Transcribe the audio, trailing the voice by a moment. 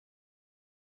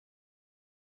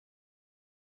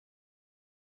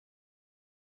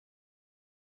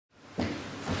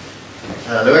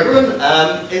Hello everyone.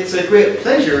 It's a great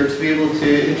pleasure to be able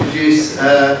to introduce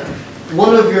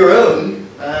one of your own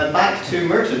back to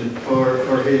Merton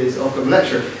for his Ockham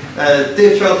lecture.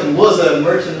 Dave Charlton was a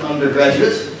Merton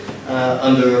undergraduate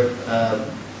under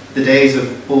the days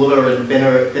of Bowler and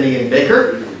Binney and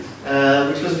Baker,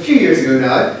 which was a few years ago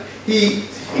now.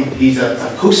 He's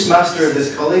a postmaster of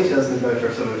this college, as no doubt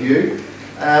are some of you.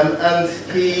 And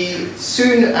he,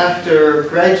 soon after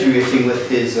graduating with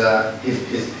his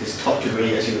top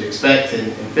degree, as you would expect, in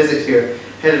physics here,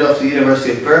 headed off to the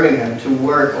University of Birmingham to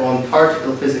work on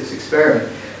particle physics experiment,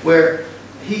 where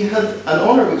he had an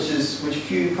honour which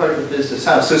few particle physicists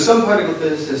have. So some particle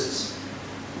physicists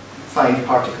find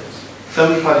particles.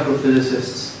 Some particle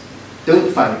physicists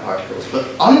don't find particles, but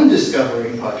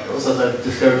undiscovering particles, as I've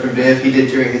discovered from Dave, he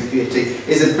did during his PhD,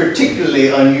 is a particularly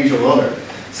unusual honour.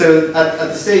 So at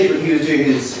the stage when he was doing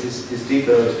his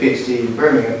DPhil, his PhD in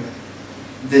Birmingham,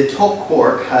 the top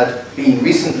quark had been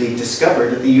recently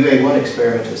discovered at the UA1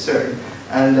 experiment at CERN,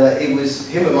 and it was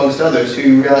him amongst others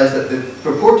who realised that the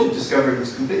purported discovery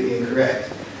was completely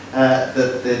incorrect, that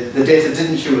the data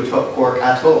didn't show a top quark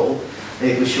at all,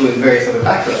 it was showing various other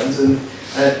backgrounds, and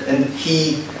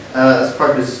he, as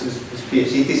part of his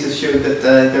PhD thesis, showed that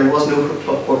there was no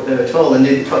top quark there at all, and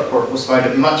the top quark was found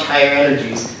at much higher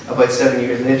energies about 7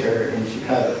 years later in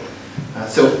Chicago.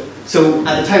 So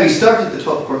at the time he started, the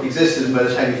top quark existed, and by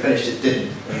the time he finished, it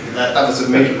didn't. That was a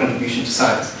major contribution to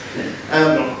science.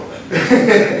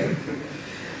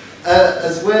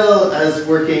 As well as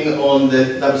working on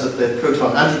that was at the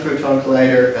proton-antiproton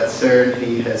collider at CERN,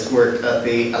 he has worked at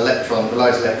the Large Electron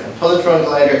Positron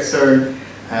Collider at CERN,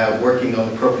 working on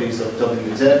the properties of W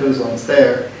and Z bosons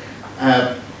there.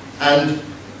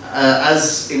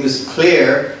 As it was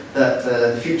clear that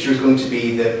the future was going to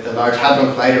be the Large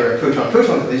Hadron Collider or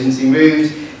proton-proton collisions, he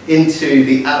moved into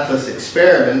the ATLAS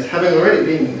experiment, having already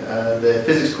been the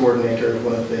physics coordinator of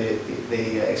one of the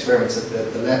experiments at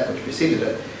the LEP which preceded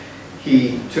it.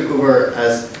 He took over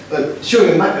as,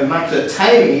 showing immaculate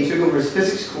timing, he took over as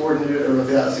physics coordinator of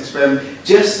the ATLAS experiment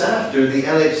just after the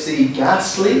LHC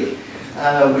gas leak,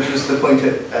 which was the point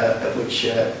at which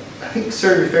I think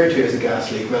CERN referred to it as a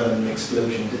gas leak rather than an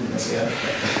explosion, didn't necessarily.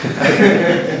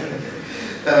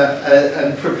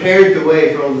 And prepared the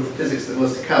way for all of the physics that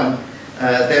was to come.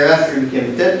 Thereafter he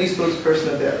became the deputy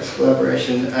spokesperson of the ATLAS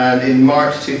collaboration, and in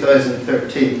March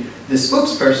 2013 the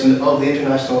spokesperson of the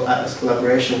International ATLAS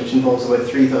collaboration, which involves about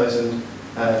 3,000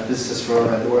 physicists from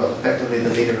around the world, effectively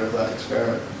the leader of that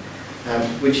experiment.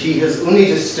 Which he has only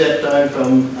just stepped down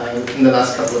from in the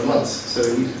last couple of months. So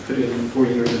he's put in 4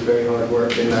 years of very hard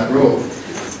work in that role.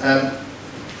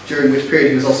 During which period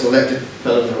he was also elected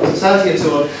Fellow of the Royal Society and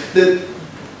so on.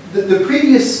 The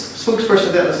previous spokesperson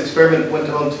of the ATLAS experiment went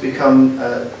on to become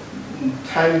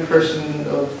Time Person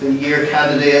of the Year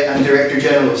candidate and Director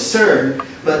General of CERN.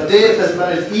 But Dave has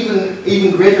managed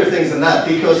even greater things than that,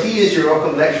 because he is your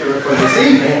Ockham lecturer for this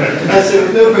evening. And so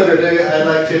with no further ado, I'd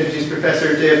like to introduce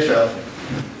Professor Dave Charlton.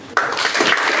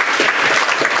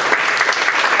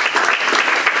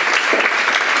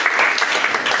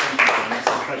 It's a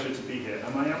pleasure to be here.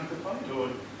 Am I amplified,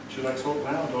 or should I talk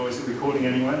loud, or is it recording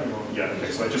anyway? Or, yeah, okay,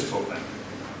 so I just talk loud.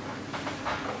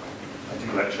 I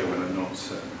do lecture when I'm not,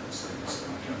 so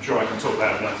I'm sure I can talk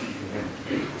loud enough that you can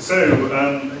hear me.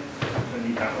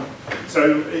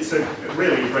 So it's a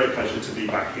really great pleasure to be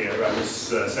back here. I was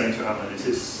saying to Alan, it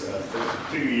is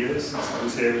 2 years since I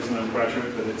was here as an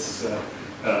undergraduate, but it's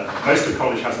most of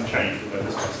college hasn't changed, although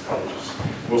this part of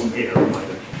college wasn't here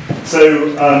either. So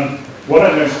what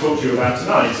I'm going to talk to you about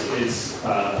tonight is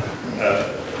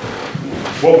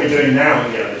what we're doing now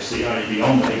in the LHC, i.e.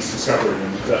 beyond the Higgs discovery,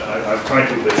 and I've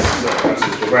titled this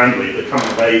passage grandly, The Coming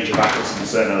of Age of ATLAS and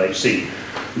CERN LHC,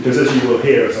 because as you will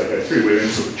hear as I go through, we're in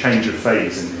sort of change of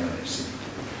phase in the LHC.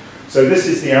 So this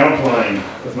is the outline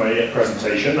of my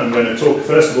presentation. I'm going to talk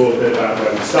first of all a bit about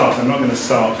where we start. I'm not going to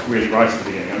start really right at the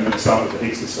beginning. I'm going to start with the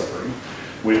Higgs discovery,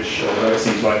 which, although it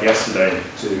seems like yesterday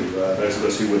to those of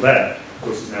us who were there, of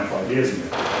course it's now 5 years ago.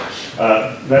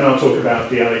 Then I'll talk about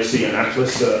the LHC and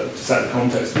ATLAS to set the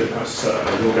context a bit. Perhaps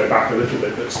we'll go back a little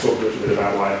bit, but to talk a little bit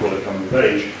about why I call it coming of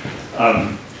age.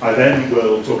 I then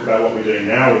will talk about what we're doing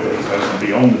now with the Higgs boson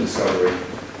beyond the discovery,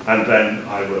 and then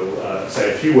I will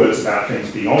say a few words about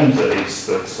things beyond the Higgs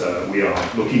that we are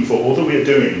looking for, or that we are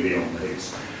doing beyond the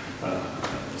Higgs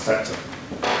sector.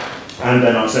 And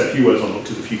then I'll say a few words on look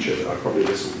to the future, but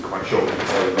this will be quite short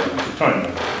because I will run out of time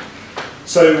now.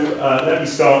 So let me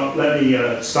start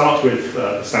with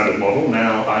the standard model.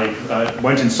 Now, I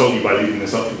won't insult you by leaving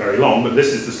this up for very long, but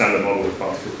this is the standard model of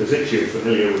particle physics. You're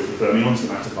familiar with the fermions, the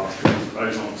matter particles, the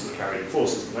bosons, the carrying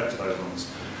forces, the vector bosons.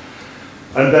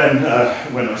 And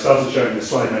then when I started showing this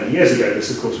slide many years ago,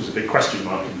 this of course was a big question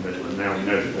mark in the middle, and now we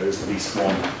know that there is at least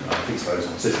one Higgs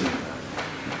boson sitting in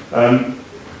there.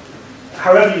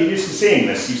 However, you're used to seeing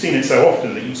this, you've seen it so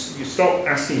often that you stop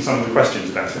asking some of the questions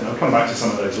about it, and I'll come back to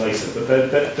some of those later, but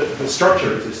the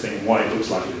structure of this thing and why it looks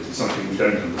like it is something we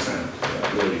don't understand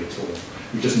really at all.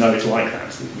 We just know it's like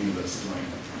that, the universe is like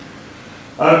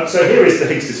that. So here is the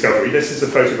Higgs discovery. This is a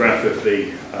photograph of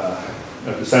the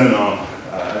seminar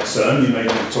at CERN, the main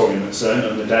auditorium at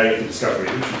CERN, on the day of the discovery,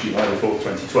 which was July 4th,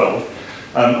 2012.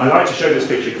 I like to show this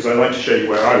picture because I like to show you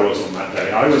where I was on that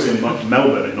day. I was in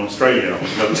Melbourne in Australia, on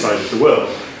the other side of the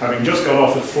world, having just got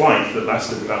off a flight that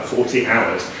lasted about 40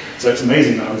 hours. So it's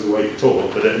amazing that I was awake at all,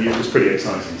 but it was pretty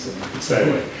exciting, so I could stay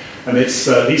awake. And it's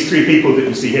these three people that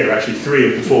you see here, actually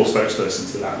 3 of the 4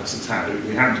 spokespersons that Atlas has had.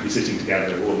 We happen to be sitting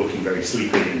together, all looking very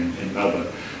sleepy in Melbourne.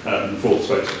 And the 4th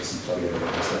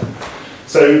spokesperson,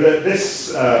 so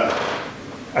this,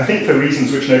 I think for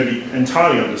reasons which nobody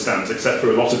entirely understands, except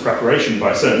for a lot of preparation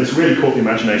by CERN, this really caught the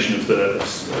imagination of the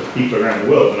people around the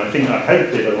world, and I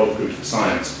hope did a lot of good for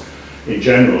science in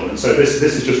general. And so this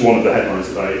is just one of the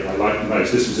headlines that I like the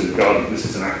most. This was in The Guardian. This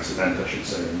is an Atlas event, I should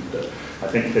say. And I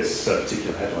think this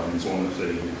particular headline is one of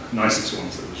the nicest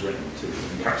ones that was written to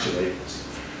encapsulate this.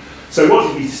 So what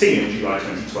did we see in July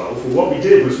 2012? Well, what we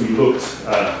did was we looked,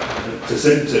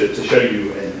 to show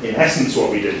you in essence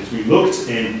what we did, is we looked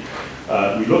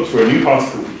for a new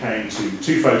particle decaying to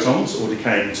 2 photons or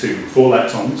decaying to 4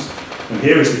 leptons. And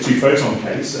here is the 2 photon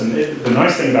case. And the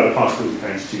nice thing about a particle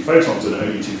decaying to 2 photons and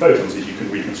only 2 photons is you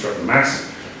can reconstruct the mass.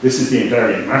 This is the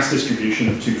invariant mass distribution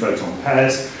of 2 photon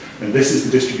pairs. And this is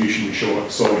the distribution we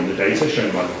saw in the data,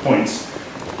 shown by the points.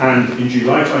 And in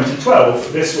July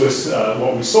 2012, this was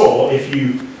what we saw.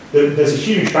 There's a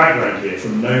huge background here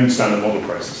from known standard model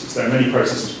processes. There are many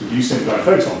processes producing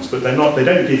diphotons, but they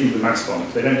don't give you the mass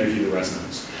bump, they don't give you the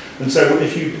resonance. And so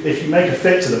if you make a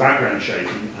fit to the background shape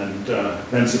and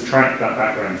then subtract that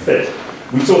background fit,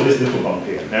 we saw this little bump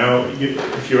here. Now,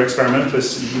 if you're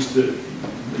experimentalists, you used to,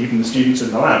 even the students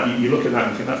in the lab, you look at that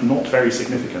and think that's not very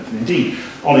significant. And indeed,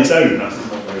 on its own, that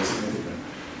is not very significant.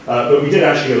 But we did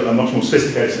actually a much more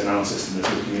sophisticated analysis than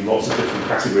this, looking in lots of different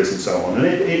categories and so on. And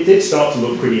it did start to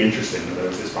look pretty interesting that there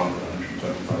was this bump at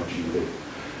 125 GeV.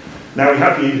 Now we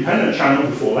have the independent channel,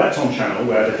 the 4 lepton channel,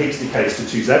 where the Higgs decays to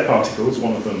 2 Z particles,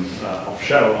 one of them off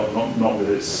shell, not with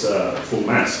its full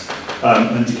mass,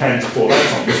 and decaying to 4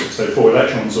 electrons. So 4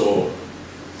 electrons or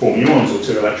 4 muons, or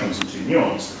 2 electrons and 2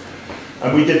 muons.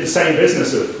 And we did the same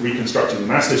business of reconstructing the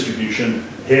mass distribution.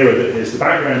 Here is the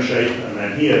background shape, and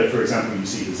then here, for example, you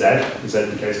see the Z. The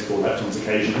Z decays to 4 leptons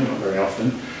occasionally, not very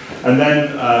often. And then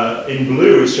in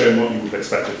blue is shown what you would have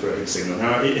expected for a Higgs signal.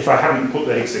 Now, if I hadn't put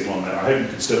the Higgs signal on there, I hope you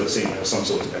could still have seen there was some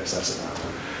sort of excess of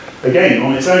that. Again,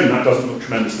 on its own, that doesn't look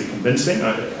tremendously convincing,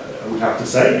 I would have to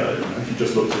say, if you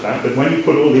just looked at that. But when you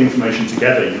put all the information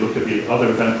together, you look at the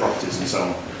other event properties and so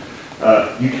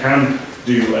on, you can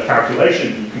do a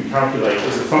calculation. You can calculate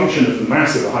as a function of the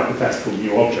mass of a hypothetical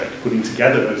new object, putting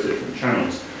together those different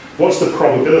channels, what's the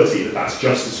probability that that's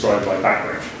just described by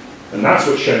background? And that's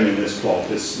what's shown in this plot,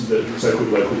 the so-called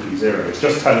local P0. It's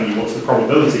just telling you what's the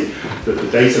probability that the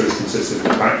data is consistent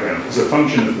with the background as a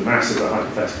function of the mass of a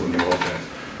hypothetical new object.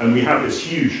 And we have this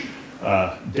huge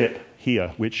dip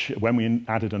here, which when we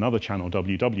added another channel,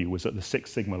 WW, was at the 6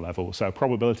 sigma level, so a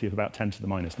probability of about 10 to the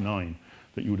minus 9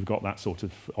 that you would have got that sort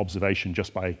of observation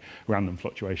just by random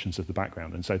fluctuations of the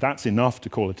background. And so that's enough to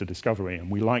call it a discovery.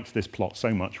 And we liked this plot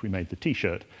so much, we made the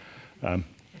T-shirt.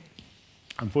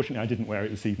 Unfortunately, I didn't wear it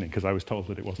this evening because I was told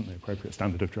that it wasn't the appropriate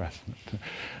standard of dress.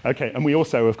 Okay, and we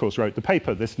also, of course, wrote the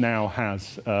paper. This now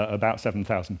has about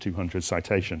 7,200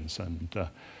 citations, and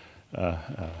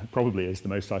probably is the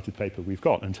most cited paper we've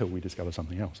got until we discover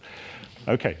something else.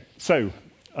 Okay, so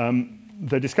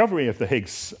the discovery of the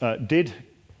Higgs did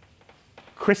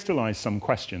crystallize some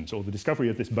questions, or the discovery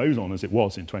of this boson as it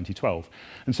was in 2012.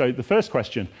 And so the first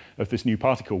question of this new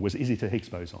particle was, is it a Higgs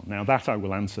boson? Now that I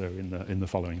will answer in the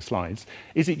following slides.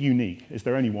 Is it unique? Is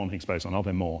there only one Higgs boson? Are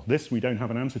there more? This we don't have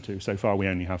an answer to. So far we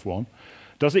only have one.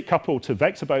 Does it couple to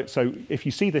vector bosons? So if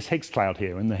you see this Higgs cloud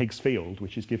here in the Higgs field,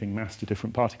 which is giving mass to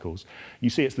different particles, you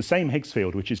see it's the same Higgs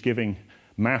field which is giving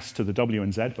mass to the W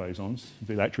and Z bosons,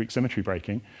 the electric symmetry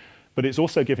breaking, but it's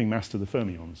also giving mass to the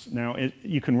fermions. Now,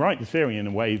 you can write the theory in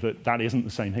a way that that isn't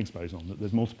the same Higgs boson, that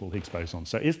there's multiple Higgs bosons.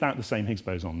 So is that the same Higgs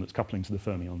boson that's coupling to the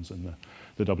fermions and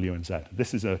the W and Z?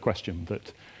 This is a question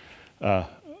that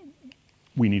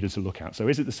we needed to look at. So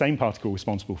is it the same particle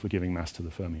responsible for giving mass to the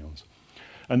fermions?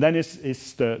 And then is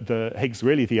the Higgs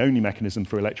really the only mechanism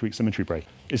for electroweak symmetry break?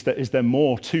 Is there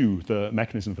more to the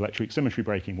mechanism of electroweak symmetry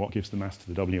breaking? What gives the mass to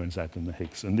the W and Z than the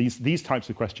Higgs? And these types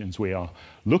of questions we are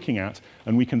looking at,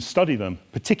 and we can study them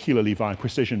particularly via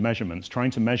precision measurements,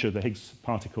 trying to measure the Higgs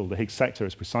particle, the Higgs sector,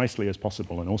 as precisely as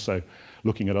possible, and also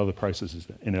looking at other processes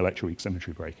in electroweak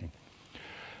symmetry breaking.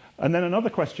 And then another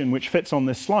question which fits on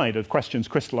this slide of questions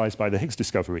crystallized by the Higgs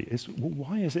discovery is, well,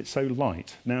 why is it so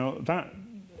light? Now, that,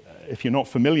 if you're not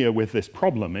familiar with this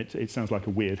problem, it sounds like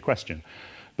a weird question.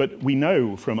 But we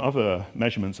know from other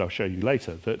measurements I'll show you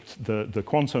later that the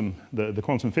quantum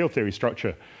field theory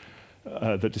structure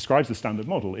that describes the standard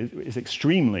model is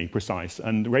extremely precise.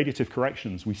 And radiative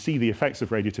corrections, we see the effects of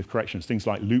radiative corrections, things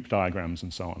like loop diagrams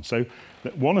and so on. So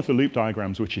one of the loop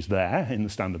diagrams which is there in the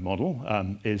standard model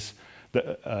is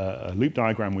a loop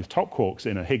diagram with top quarks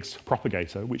in a Higgs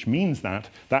propagator, which means that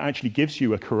actually gives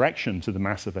you a correction to the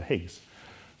mass of a Higgs.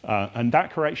 And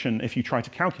that correction, if you try to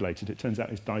calculate it, it turns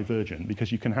out is divergent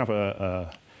because you can have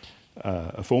a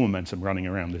form momentum running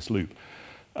around this loop.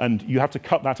 And you have to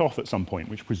cut that off at some point,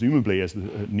 which presumably is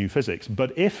the new physics.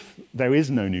 But if there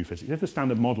is no new physics, if the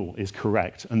standard model is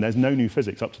correct and there's no new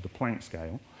physics up to the Planck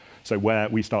scale, so where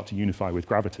we start to unify with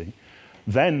gravity,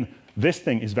 then this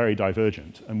thing is very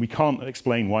divergent, and we can't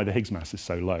explain why the Higgs mass is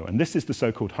so low. And this is the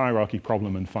so-called hierarchy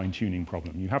problem and fine-tuning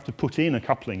problem. You have to put in a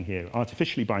coupling here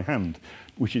artificially by hand,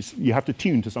 which is you have to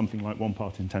tune to something like 1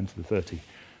 part in 10 to the 30.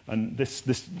 And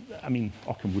this I mean,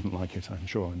 Ockham wouldn't like it, I'm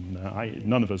sure, and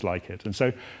none of us like it. And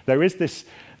so there is this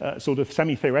sort of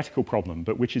semi-theoretical problem,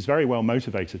 but which is very well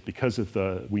motivated because of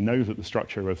we know that the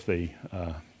structure of the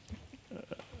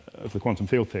quantum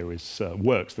field theories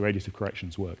works, the radiative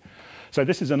corrections work. So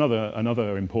this is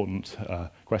another important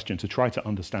question to try to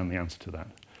understand the answer to that.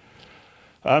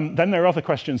 Then there are other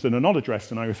questions that are not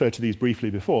addressed, and I referred to these briefly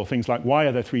before. Things like, why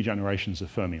are there 3 generations of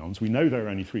fermions? We know there are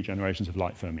only 3 generations of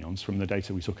light fermions from the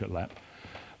data we took at LEP.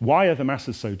 Why are the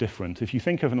masses so different? If you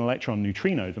think of an electron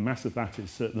neutrino, the mass of that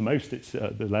is at the most, it's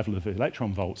at the level of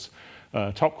electron volts.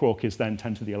 Top quark is then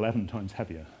 10 to the 11 times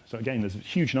heavier. So again, there's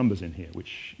huge numbers in here,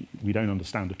 which we don't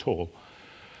understand at all.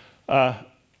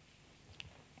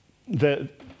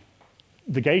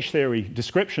 The gauge theory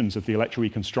descriptions of the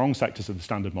electroweak and strong sectors of the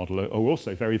standard model are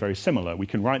also very, very similar. We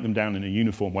can write them down in a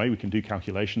uniform way, we can do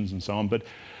calculations and so on, but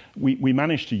we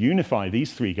managed to unify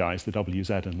these 3 guys, the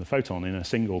WZ and the photon, in a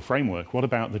single framework. What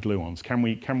about the gluons?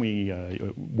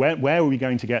 Where are we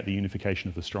going to get the unification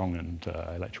of the strong and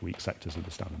electroweak sectors of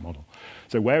the standard model?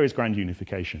 So where is grand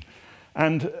unification?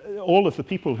 And all of the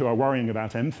people who are worrying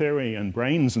about M theory and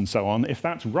brains and so on, if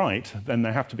that's right, then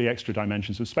there have to be extra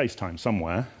dimensions of space-time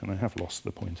somewhere, and I have lost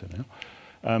the pointer now.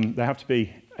 There have to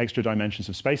be extra dimensions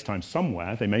of space-time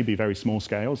somewhere. They may be very small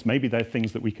scales. Maybe they're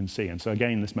things that we can see. And so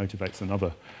again, this motivates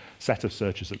another set of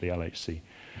searches at the LHC.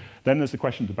 Then there's the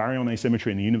question of the baryon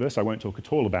asymmetry in the universe. I won't talk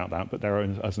at all about that, but there are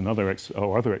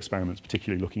other experiments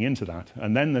particularly looking into that.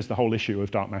 And then there's the whole issue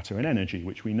of dark matter and energy,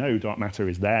 which we know dark matter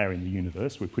is there in the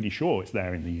universe. We're pretty sure it's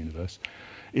there in the universe.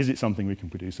 Is it something we can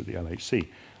produce at the LHC?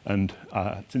 And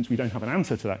since we don't have an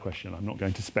answer to that question, I'm not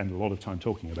going to spend a lot of time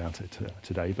talking about it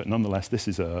today, but nonetheless, this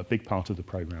is a big part of the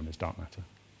program is dark matter.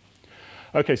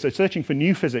 Okay, so searching for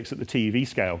new physics at the TeV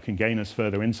scale can gain us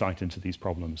further insight into these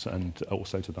problems and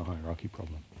also to the hierarchy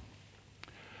problem.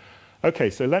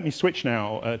 Okay, so let me switch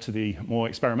now to the more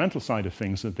experimental side of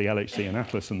things of the LHC and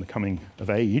Atlas and the coming of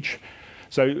age.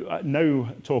 So no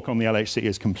talk on the LHC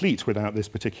is complete without this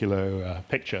particular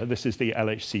picture. This is the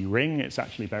LHC ring. It's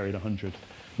actually buried 100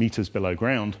 meters below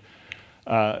ground.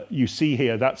 You see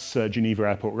here, that's Geneva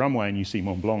Airport runway, and you see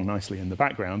Mont Blanc nicely in the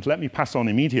background. Let me pass on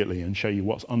immediately and show you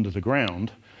what's under the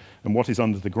ground. And what is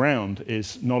under the ground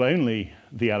is not only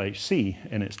the LHC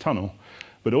in its tunnel,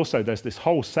 but also there's this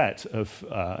whole set of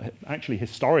actually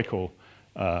historical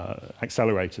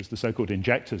accelerators, the so-called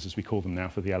injectors, as we call them now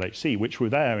for the LHC, which were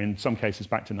there in some cases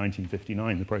back to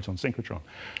 1959, the proton synchrotron.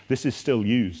 This is still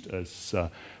used as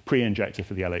pre-injector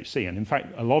for the LHC. And in fact,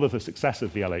 a lot of the success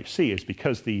of the LHC is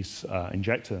because these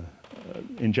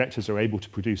injectors are able to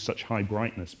produce such high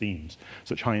brightness beams,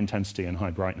 such high intensity and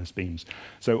high brightness beams.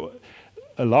 So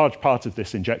a large part of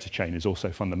this injector chain is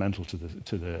also fundamental to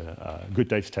the good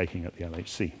data taking at the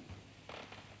LHC.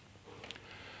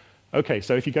 Okay,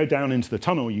 so if you go down into the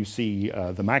tunnel, you see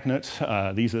the magnet.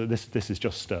 This is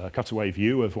just a cutaway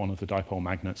view of one of the dipole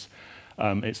magnets.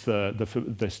 It's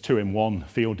this 2-in-1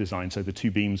 field design, so the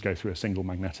 2 beams go through a single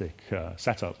magnetic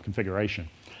setup configuration.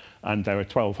 And there are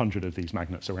 1,200 of these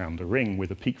magnets around the ring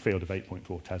with a peak field of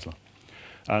 8.4 Tesla.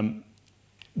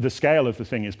 The scale of the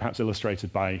thing is perhaps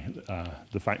illustrated by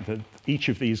the fact that each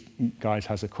of these guys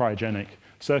has a cryogenic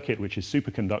circuit which is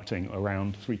superconducting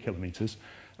around 3 kilometers,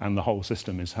 and the whole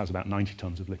system has about 90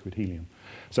 tons of liquid helium.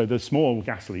 So the small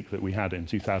gas leak that we had in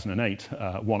 2008,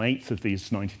 1/8 of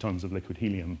these 90 tons of liquid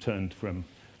helium turned from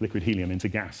liquid helium into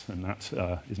gas, and that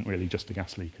isn't really just a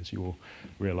gas leak, as you all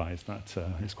realize. That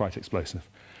is quite explosive.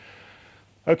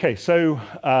 Okay, so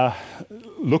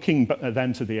looking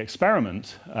then to the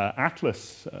experiment,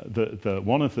 ATLAS,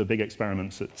 one of the big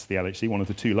experiments at the LHC, one of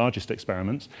the 2 largest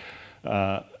experiments,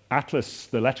 ATLAS,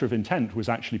 the letter of intent, was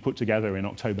actually put together in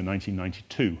October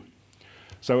 1992.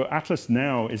 So ATLAS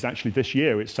now is actually, this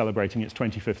year, it's celebrating its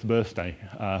 25th birthday.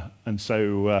 And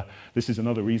so this is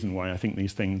another reason why I think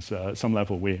these things, at some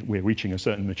level, we're reaching a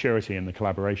certain maturity in the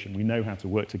collaboration. We know how to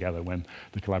work together when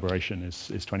the collaboration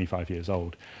is 25 years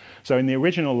old. So in the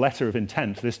original letter of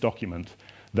intent, this document,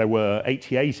 there were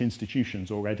 88 institutions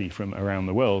already from around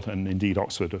the world, and indeed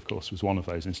Oxford, of course, was one of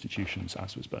those institutions,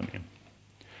 as was Birmingham.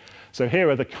 So here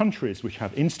are the countries which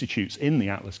have institutes in the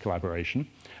ATLAS collaboration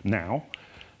now.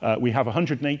 We have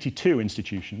 182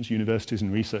 institutions, universities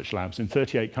and research labs in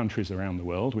 38 countries around the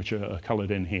world, which are coloured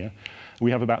in here.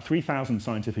 We have about 3,000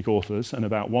 scientific authors, and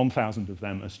about 1,000 of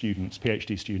them are students,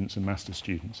 PhD students and master's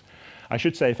students. I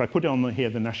should say, if I put on here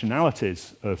the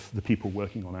nationalities of the people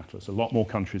working on ATLAS, a lot more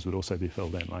countries would also be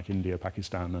filled in, like India,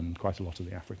 Pakistan, and quite a lot of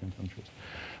the African countries.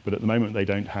 But at the moment, they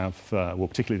don't have, well,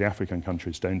 particularly the African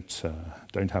countries don't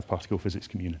have particle physics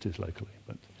communities locally,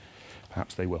 but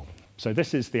perhaps they will. So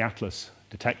this is the ATLAS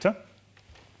detector.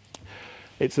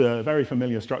 It's a very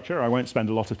familiar structure. I won't spend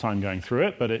a lot of time going through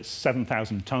it, but it's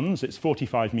 7,000 tons. It's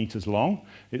 45 meters long.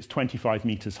 It's 25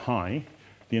 meters high.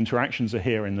 The interactions are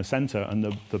here in the center, and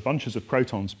the bunches of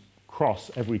protons cross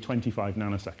every 25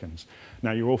 nanoseconds.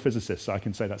 Now, you're all physicists, so I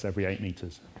can say that's every 8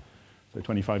 meters. So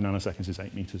 25 nanoseconds is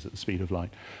 8 meters at the speed of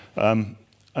light.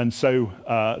 And so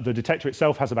the detector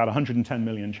itself has about 110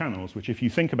 million channels, which if you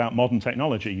think about modern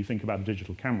technology, you think about a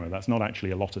digital camera. That's not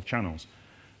actually a lot of channels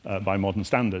by modern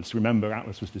standards. Remember,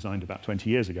 ATLAS was designed about 20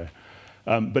 years ago.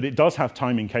 But it does have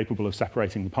timing capable of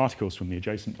separating the particles from the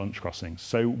adjacent bunch crossings.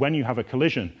 So when you have a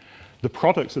collision, the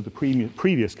products of the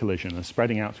previous collision are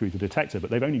spreading out through the detector, but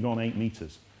they've only gone 8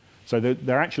 meters. So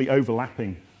they're actually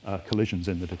overlapping collisions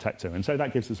in the detector. And so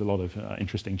that gives us a lot of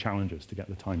interesting challenges to get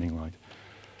the timing right.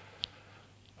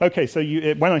 Okay, so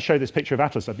when I show this picture of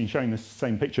ATLAS, I've been showing this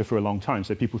same picture for a long time,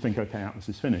 so people think, okay, ATLAS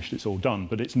is finished, it's all done,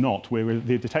 but it's not.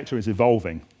 The detector is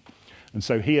evolving. And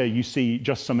so here you see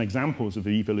just some examples of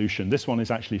the evolution. This one is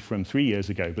actually from 3 years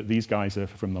ago, but these guys are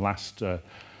from the last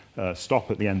stop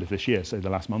at the end of this year, so the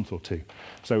last month or 2.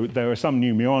 So there are some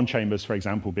new muon chambers, for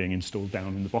example, being installed down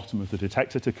in the bottom of the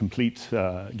detector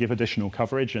to give additional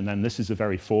coverage, and then this is a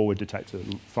very forward detector,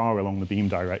 far along the beam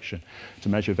direction, to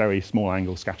measure very small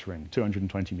angle scattering,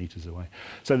 220 meters away.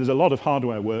 So there's a lot of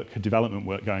hardware work, development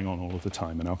work going on all of the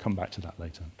time, and I'll come back to that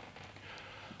later.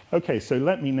 Okay, so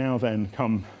let me now then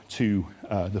come to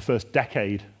the first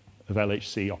decade of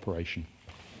LHC operation.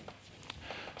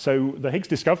 So the Higgs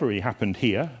discovery happened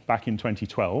here back in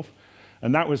 2012,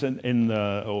 and that was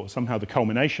somehow the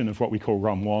culmination of what we call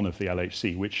run 1 of the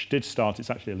LHC, which did start,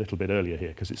 it's actually a little bit earlier here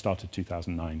because it started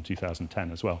 2009,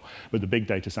 2010 as well, but the big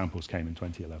data samples came in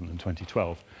 2011 and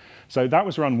 2012. So that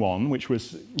was run 1, which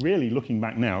was really, looking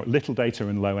back now, little data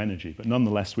and low energy, but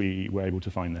nonetheless we were able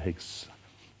to find the Higgs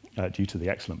due to the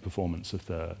excellent performance of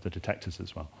the detectors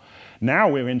as well. Now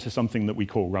we're into something that we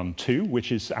call run 2,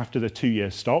 which is after the 2-year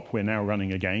stop, we're now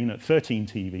running again at 13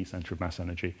 TeV center of mass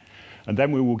energy. And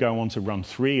then we will go on to run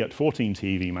 3 at 14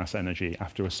 TeV mass energy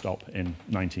after a stop in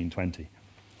 1920.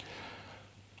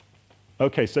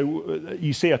 Okay, so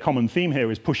you see a common theme here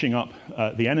is pushing up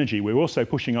the energy. We're also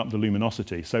pushing up the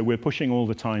luminosity. So we're pushing all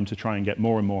the time to try and get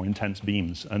more and more intense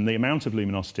beams. And the amount of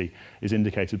luminosity is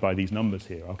indicated by these numbers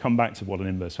here. I'll come back to what an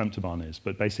inverse femtobarn is,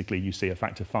 but basically you see a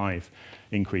factor 5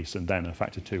 increase and then a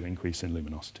factor 2 increase in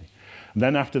luminosity. And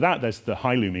then after that, there's the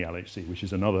high lumi LHC, which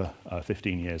is another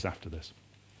 15 years after this.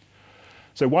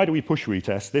 So why do we push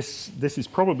retest? This is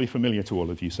probably familiar to all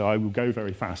of you, so I will go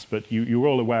very fast, but you're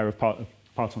all aware of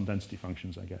parton density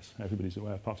functions, I guess. Everybody's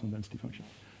aware of parton density functions?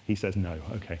 He says no,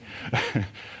 okay.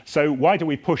 So why do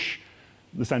we push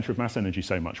the center of mass energy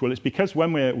so much? Well, it's because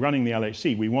when we're running the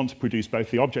LHC, we want to produce both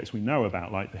the objects we know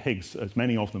about, like the Higgs, as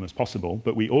many of them as possible,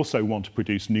 but we also want to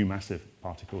produce new massive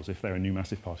particles, if there are new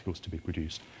massive particles to be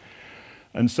produced.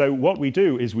 And so what we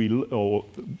do is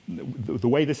the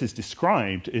way this is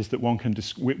described is that one can,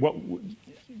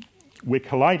 we're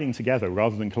colliding together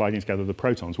rather than colliding together the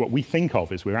protons. What we think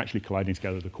of is we're actually colliding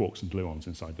together the quarks and gluons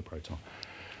inside the proton.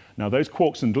 Now, those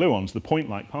quarks and gluons, the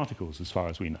point-like particles, as far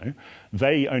as we know,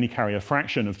 they only carry a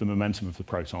fraction of the momentum of the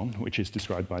proton, which is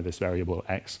described by this variable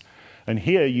x. And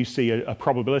here you see a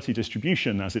probability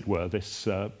distribution, as it were, this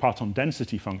parton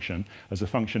density function as a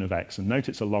function of x. And note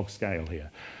it's a log scale here.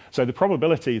 So the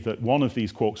probability that one of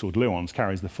these quarks or gluons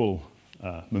carries the full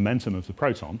momentum of the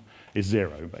proton is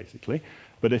 0, basically.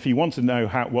 But if you want to know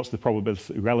what's the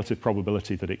relative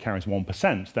probability that it carries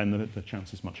 1%, then the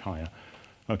chance is much higher.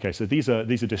 Okay, so these are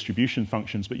distribution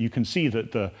functions, but you can see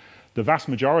that the vast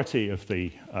majority of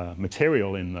the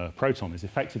material in the proton is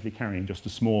effectively carrying just a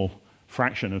small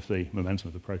fraction of the momentum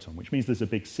of the proton, which means there's a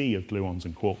big sea of gluons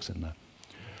and quarks in there.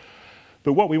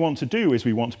 But what we want to do is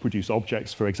we want to produce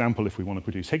objects. For example, if we want to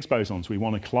produce Higgs bosons, we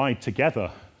want to collide together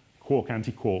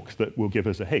quark-antiquark that will give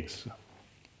us a Higgs.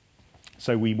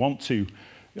 So we want to,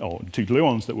 or two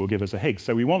gluons that will give us a Higgs.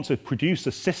 So we want to produce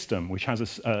a system which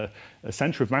has a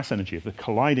center of mass energy of the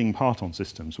colliding parton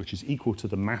systems, which is equal to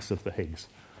the mass of the Higgs.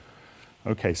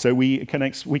 Okay, so we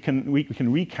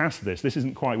can recast this. This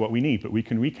isn't quite what we need, but we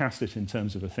can recast it in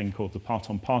terms of a thing called the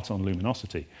parton-parton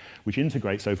luminosity, which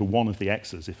integrates over one of the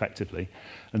x's effectively,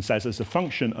 and says as a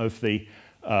function of the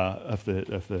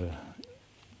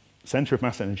center of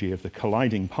mass energy of the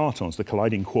colliding partons, the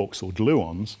colliding quarks or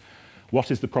gluons,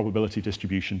 what is the probability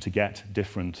distribution to get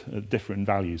different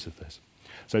values of this?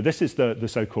 So this is the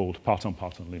so-called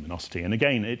parton-parton luminosity, and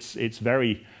again, it's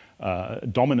very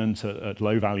dominant at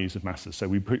low values of masses. So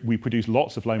we produce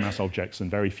lots of low mass objects and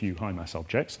very few high mass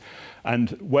objects. And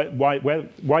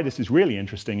why this is really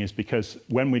interesting is because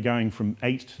when we're going from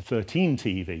 8 to 13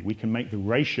 TeV, we can make the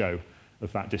ratio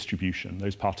of that distribution,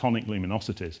 those partonic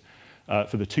luminosities,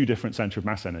 for the two different center of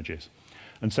mass energies.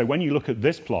 And so when you look at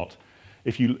this plot,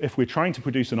 if we're trying to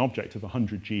produce an object of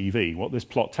 100 GeV, what this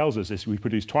plot tells us is we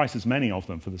produce twice as many of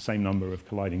them for the same number of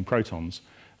colliding protons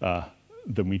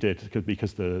than we did,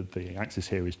 because the axis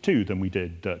here is 2, than we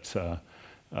did at 8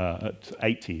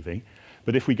 TeV.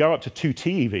 But if we go up to 2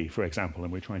 TeV, for example,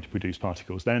 and we're trying to produce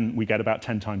particles, then we get about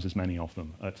 10 times as many of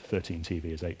them at 13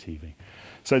 TeV as 8 TeV.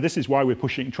 So this is why we're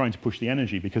trying to push the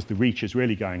energy, because the reach is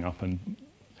really going up, and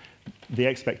the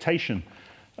expectation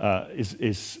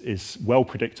is well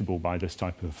predictable by this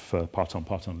type of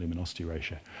parton-parton luminosity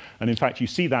ratio. And in fact, you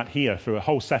see that here for a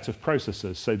whole set of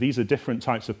processes. So these are different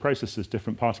types of processes,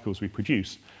 different particles we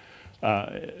produce.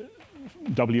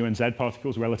 W and Z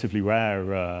particles, relatively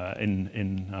rare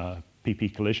in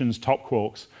PP collisions, top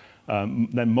quarks,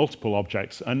 then multiple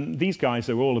objects. And these guys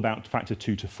are all about factor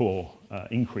 2 to 4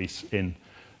 increase in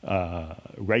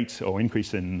rate or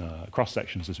increase in cross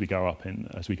sections as we go up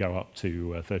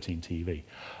to 13 TeV.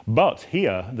 But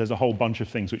here there's a whole bunch of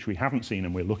things which we haven't seen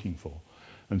and we're looking for.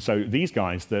 And so these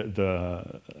guys,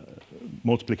 the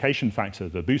multiplication factor,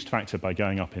 the boost factor by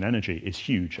going up in energy is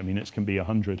huge. I mean, it can be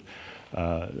 100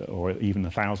 or even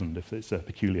 1,000 if it's a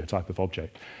peculiar type of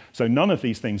object. So none of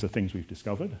these things are things we've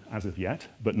discovered as of yet,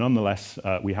 but nonetheless,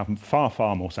 we have far,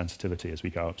 far more sensitivity as we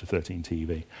go up to 13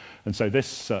 TeV. And so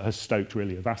this has stoked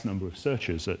really a vast number of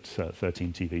searchers at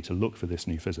 13 TeV to look for this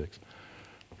new physics.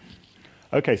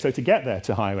 Okay, so to get there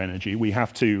to higher energy, we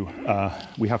have to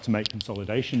make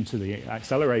consolidation to the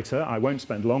accelerator. I won't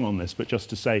spend long on this, but just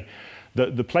to say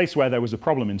that the place where there was a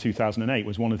problem in 2008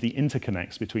 was one of the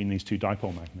interconnects between these two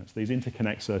dipole magnets. These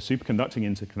interconnects are superconducting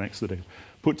interconnects that are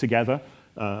put together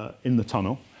in the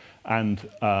tunnel, and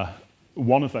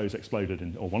one of those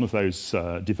exploded, or one of those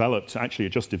developed, actually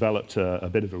it just developed a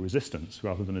bit of a resistance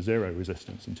rather than a zero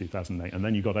resistance in 2008, and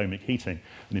then you got ohmic heating,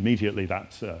 and immediately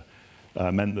that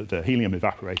meant that the helium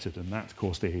evaporated, and that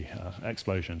caused the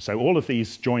explosion. So all of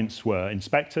these joints were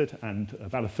inspected, and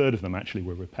about a third of them actually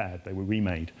were repaired. They were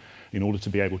remade in order to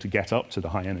be able to get up to the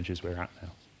high energies we're at now.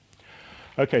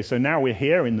 Okay, so now we're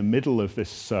here in the middle of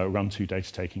this run-to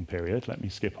data-taking period. Let me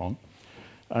skip on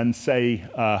and say,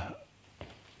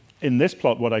 in this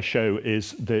plot, what I show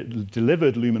is the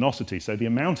delivered luminosity, so the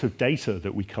amount of data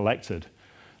that we collected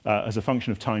as a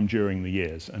function of time during the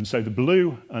years. And so the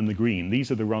blue and the green, these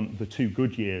are the two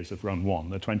good years of run 1,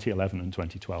 the 2011 and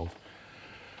 2012.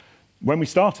 When we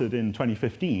started in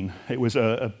 2015, it was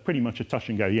pretty much a touch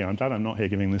and go year. I'm glad I'm not here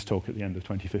giving this talk at the end of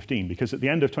 2015, because at the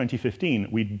end of 2015,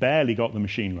 we'd barely got the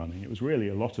machine running. It was really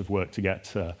a lot of work to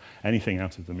get anything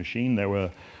out of the machine. There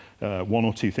were one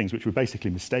or two things which were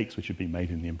basically mistakes which had been made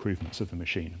in the improvements of the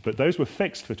machine. But those were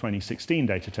fixed for 2016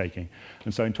 data taking.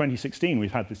 And so in 2016,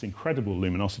 we've had this incredible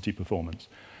luminosity performance.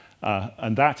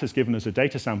 And that has given us a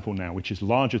data sample now which is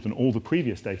larger than all the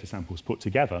previous data samples put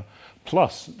together.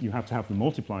 Plus, you have to have the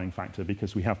multiplying factor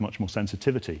because we have much more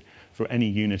sensitivity for any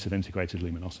unit of integrated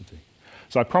luminosity.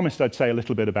 So I promised I'd say a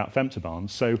little bit about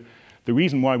femtobarns. So the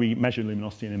reason why we measure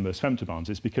luminosity in inverse femtobarns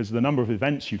is because the number of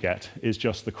events you get is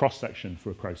just the cross-section for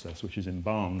a process, which is in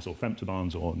barns or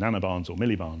femtobarns or nanobarns or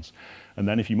millibarns. And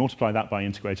then if you multiply that by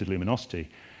integrated luminosity,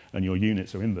 and your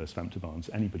units are inverse femtobarns,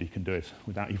 anybody can do it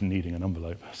without even needing an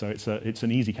envelope. So it's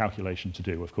an easy calculation to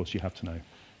do. Of course, you have to know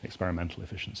experimental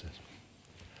efficiencies.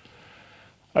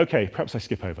 Okay, perhaps I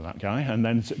skip over that guy, and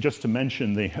then just to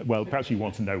mention well, perhaps you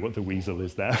want to know what the weasel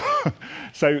is there.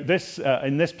 So this,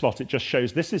 in this plot, it just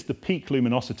shows this is the peak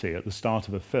luminosity at the start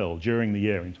of a fill during the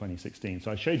year in 2016.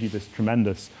 So I showed you this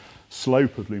tremendous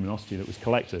slope of luminosity that was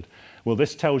collected. Well,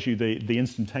 this tells you the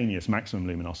instantaneous maximum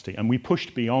luminosity, and we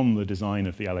pushed beyond the design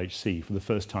of the LHC for the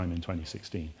first time in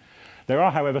 2016. There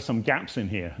are, however, some gaps in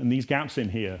here, and these gaps in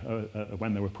here are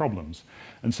when there were problems.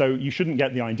 And so you shouldn't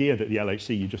get the idea that the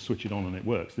LHC, you just switch it on and it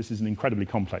works. This is an incredibly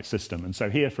complex system. And so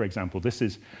here, for example, this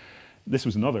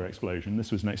was another explosion.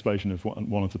 This was an explosion of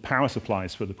one of the power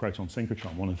supplies for the proton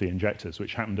synchrotron, one of the injectors,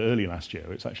 which happened early last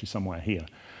year. It's actually somewhere here.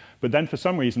 But then for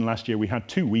some reason last year we had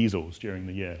 2 weasels during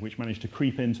the year which managed to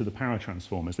creep into the power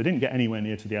transformers. They didn't get anywhere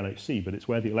near to the LHC, but it's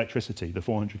where the electricity, the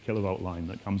 400 kilovolt line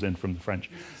that comes in from the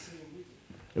French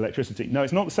electricity. No,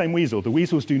 it's not the same weasel. The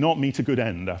weasels do not meet a good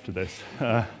end after this.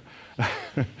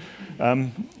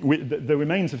 The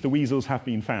remains of the weasels have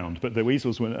been found, but the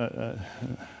weasels were,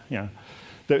 yeah.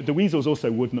 The weasels also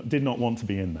did not want to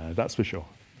be in there, that's for sure.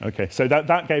 Okay, so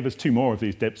that gave us 2 more of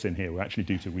these dips in here, were actually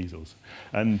due to weasels.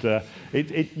 And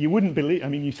you wouldn't believe, I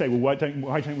mean, you say, well, why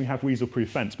don't we have weasel-proof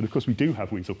fence? But of course we do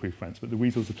have weasel-proof fence, but the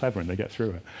weasels are clever and they get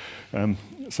through it.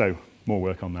 So more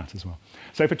work on that as well.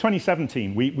 So for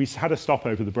 2017, we had a stop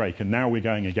over the break, and now we're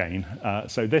going again.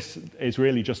 So this is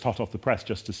really just hot off the press,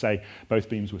 just to say both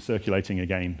beams were circulating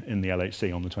again in the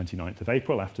LHC on the 29th of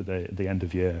April after the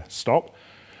end-of-year stop.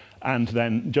 And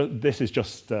then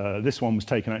this one was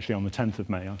taken actually on the 10th of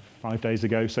May, 5 days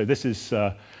ago. So this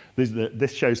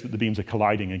shows that the beams are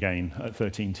colliding again at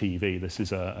 13 TeV. This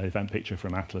is an event picture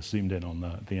from Atlas zoomed in on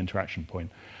the interaction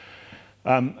point.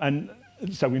 And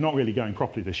so we're not really going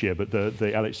properly this year, but the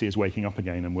LHC is waking up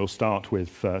again, and we'll start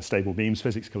with stable beams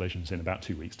physics collisions in about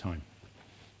 2 weeks' time.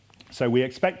 So we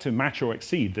expect to match or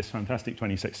exceed this fantastic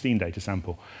 2016 data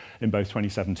sample in both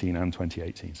 2017 and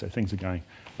 2018. So things are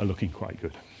looking quite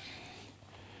good.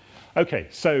 Okay,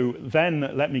 so then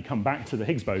let me come back to the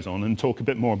Higgs boson and talk a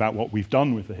bit more about what we've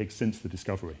done with the Higgs since the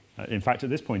discovery. In fact, at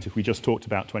this point, if we just talked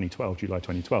about 2012, July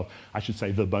 2012, I should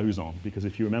say the boson, because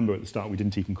if you remember at the start, we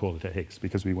didn't even call it a Higgs,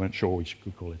 because we weren't sure we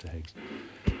could call it a Higgs.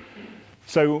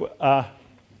 So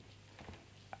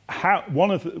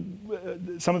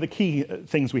some of the key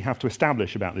things we have to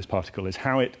establish about this particle is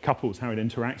how it couples, how it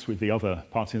interacts with the other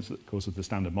particles of the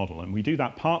standard model. And we do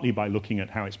that partly by looking at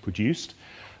how it's produced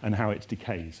and how it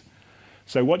decays.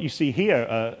 So what you see here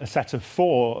are a set of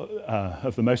 4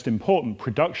 of the most important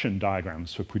production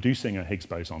diagrams for producing a Higgs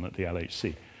boson at the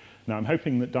LHC. Now, I'm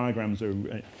hoping that diagrams are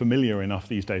familiar enough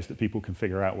these days that people can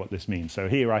figure out what this means. So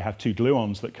here I have 2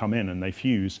 gluons that come in and they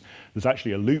fuse. There's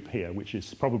actually a loop here, which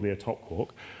is probably a top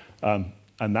quark, and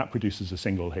that produces a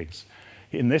single Higgs.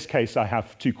 In this case, I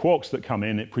have 2 quarks that come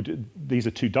in. These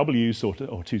are 2 Ws or 2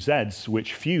 Zs,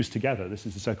 which fuse together. This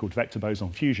is the so-called vector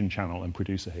boson fusion channel and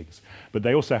produce a Higgs. But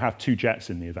they also have 2 jets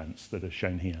in the events that are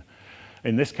shown here.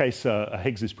 In this case, a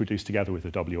Higgs is produced together with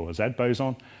a W or Z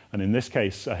boson. And in this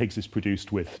case, a Higgs is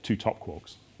produced with 2 top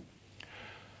quarks.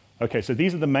 Okay, so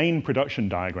these are the main production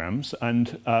diagrams,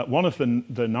 and one of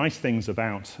the nice things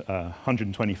about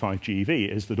 125 GeV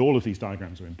is that all of these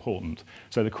diagrams are important.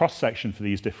 So the cross-section for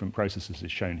these different processes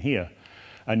is shown here.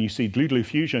 And you see glue-glue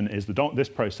fusion is this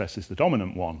process is the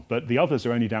dominant one, but the others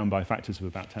are only down by factors of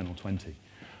about 10 or 20.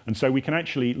 And so we can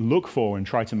actually look for and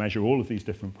try to measure all of these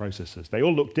different processes. They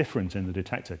all look different in the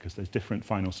detector because there's different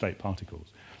final state particles.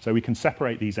 So we can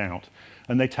separate these out,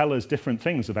 and they tell us different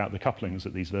things about the couplings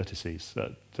at these vertices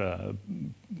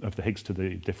of the Higgs to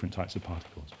the different types of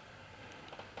particles.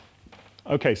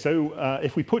 Okay, so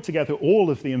if we put together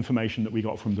all of the information that we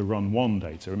got from the run 1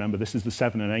 data, remember this is the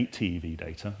 7 and 8 TeV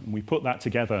data, and we put that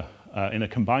together in a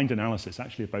combined analysis,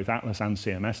 actually of both Atlas and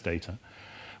CMS data,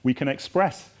 we can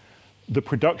express the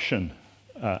production,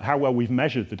 how well we've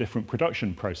measured the different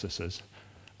production processes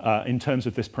in terms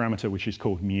of this parameter which is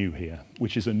called mu here,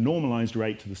 which is a normalized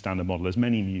rate to the standard model. There's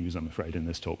many mu's, I'm afraid, in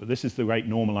this talk, but this is the rate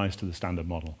normalized to the standard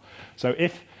model. So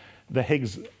if the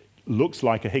Higgs looks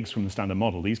like a Higgs from the standard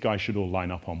model, these guys should all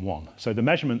line up on 1. So the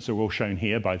measurements are all shown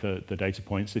here by the data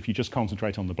points. If you just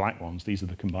concentrate on the black ones, these are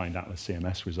the combined Atlas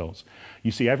CMS results.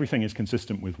 You see everything is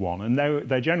consistent with 1, and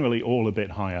they're generally all a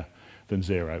bit higher than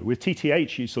 0. With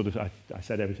TTH, you sort of, I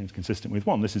said everything's consistent with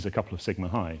 1. This is a couple of sigma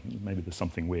high. Maybe there's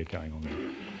something weird going on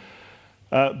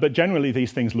there. But generally,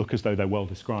 these things look as though they're well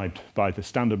described by the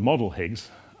standard model Higgs,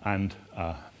 and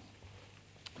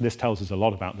this tells us a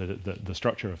lot about the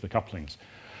structure of the couplings.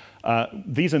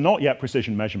 These are not yet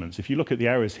precision measurements. If you look at the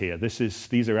errors here,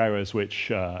 these are errors which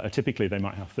are typically they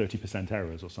might have 30%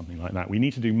 errors or something like that. We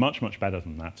need to do much, much better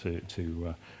than that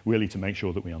to really to make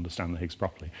sure that we understand the Higgs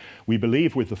properly. We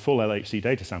believe with the full LHC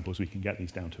data samples we can get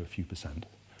these down to a few percent.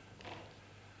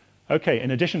 Okay,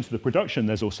 in addition to the production,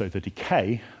 there's also the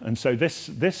decay. And so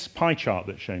this pie chart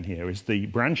that's shown here is the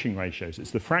branching ratios.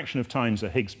 It's the fraction of times a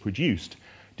Higgs produced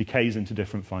decays into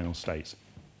different final states.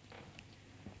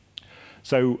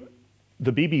 So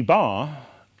the BB bar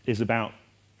is about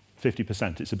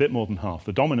 50%. It's a bit more than half.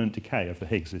 The dominant decay of the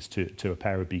Higgs is to a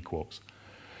pair of B quarks.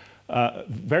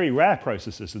 Very rare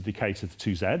processes that decay to the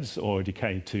 2 Zs or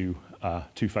decay to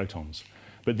 2 photons.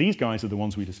 But these guys are the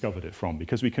ones we discovered it from,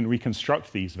 because we can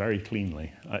reconstruct these very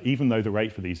cleanly, even though the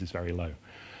rate for these is very low.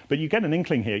 But you get an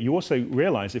inkling here. You also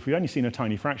realize if we've only seen a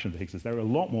tiny fraction of the Higgses, there are a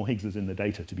lot more Higgses in the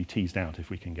data to be teased out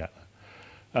if we can get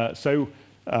there.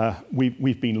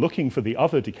 We've been looking for the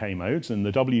other decay modes, and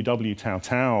the WW tau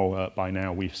tau by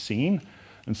now we've seen.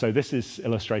 And so this is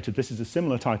illustrated. This is a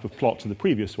similar type of plot to the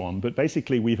previous one, but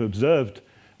basically we've observed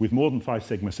with more than 5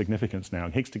 sigma significance now,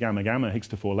 Higgs to gamma gamma, Higgs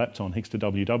to 4 lepton, Higgs to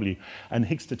WW, and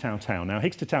Higgs to tau tau. Now,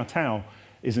 Higgs to tau tau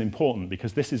is important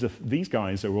because these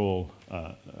guys are all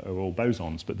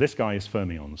bosons, but this guy is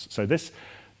fermions. So this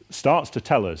starts to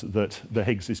tell us that the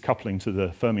Higgs is coupling to the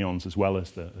fermions as well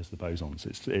as the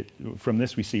bosons. From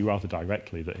this, we see rather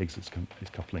directly that Higgs is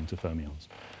coupling to fermions.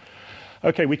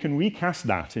 Okay, we can recast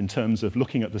that in terms of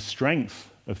looking at the strength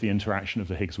of the interaction of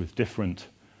the Higgs with different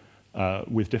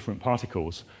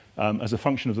particles as a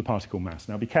function of the particle mass.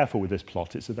 Now be careful with this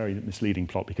plot. It's a very misleading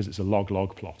plot because it's a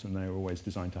log-log plot, and they're always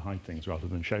designed to hide things rather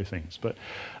than show things. But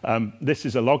this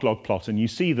is a log-log plot, and you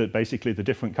see that basically the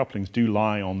different couplings do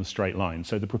lie on the straight line.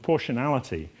 So the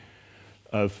proportionality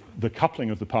of the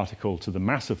coupling of the particle to the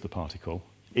mass of the particle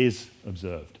is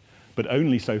observed, but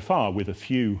only so far with a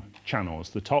few channels,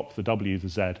 the top, the W, the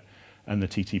Z, and the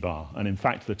TT bar. And in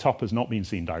fact, the top has not been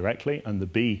seen directly, and the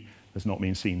B has not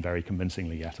been seen very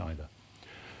convincingly yet either.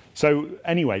 So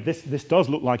anyway, this does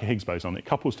look like a Higgs boson. It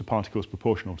couples to particles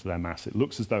proportional to their mass. It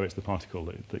looks as though it's the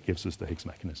particle that gives us the Higgs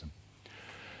mechanism.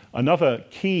 Another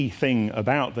key thing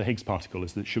about the Higgs particle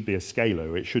is that it should be a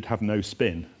scalar. It should have no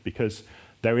spin, because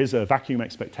there is a vacuum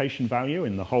expectation value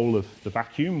in the whole of the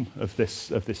vacuum of this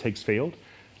Higgs field,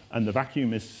 and the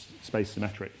vacuum is space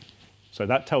symmetric. So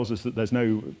that tells us that there's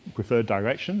no preferred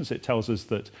directions. It tells us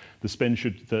that the spin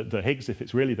should, the Higgs, if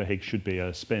it's really the Higgs, should be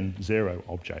a spin 0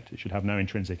 object. It should have no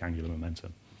intrinsic angular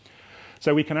momentum.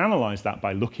 So we can analyze that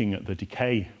by looking at the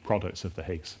decay products of the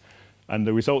Higgs. And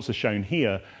the results are shown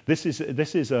here. This is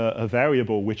a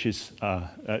variable which is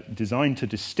designed to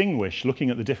distinguish, looking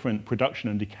at the different production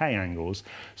and decay angles.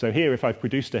 So here, if I've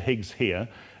produced a Higgs here,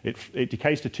 it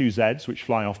decays to 2 Zs, which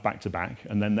fly off back to back,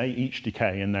 and then they each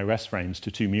decay in their rest frames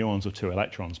to 2 muons or 2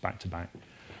 electrons back to back.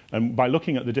 And by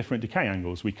looking at the different decay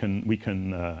angles, we can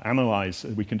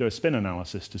do a spin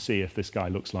analysis to see if this guy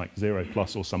looks like 0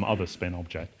 plus or some other spin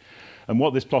object. And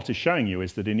what this plot is showing you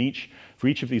is that for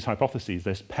each of these hypotheses,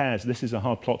 there's pairs. This is a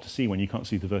hard plot to see when you can't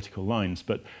see the vertical lines,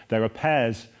 but there are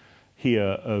pairs here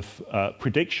of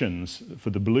predictions,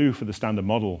 for the blue for the standard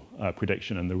model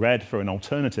prediction and the red for an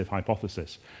alternative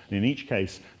hypothesis. And in each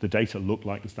case, the data look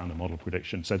like the standard model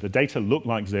prediction. So the data look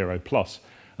like 0 plus,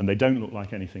 and they don't look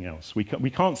like anything else. We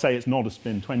can't say it's not a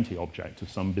spin 20 object of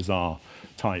some bizarre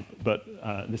type, but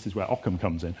this is where Ockham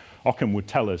comes in. Ockham would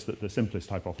tell us that the simplest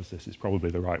hypothesis is probably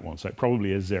the right one. So it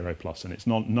probably is 0 plus, and it's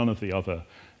none of the other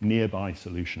nearby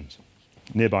solutions,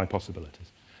 nearby possibilities.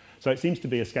 So it seems to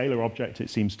be a scalar object. It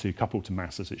seems to couple to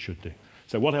mass as it should do.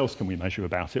 So what else can we measure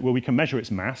about it? Well, we can measure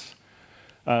its mass.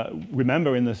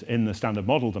 Remember, in the standard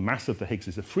model, the mass of the Higgs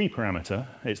is a free parameter.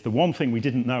 It's the one thing we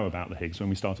didn't know about the Higgs when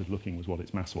we started looking was what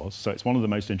its mass was. So it's one of the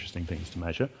most interesting things to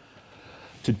measure.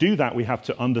 To do that, we have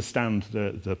to understand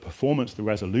the performance, the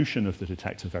resolution of the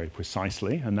detector very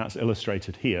precisely, and that's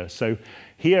illustrated here. So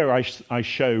here I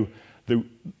show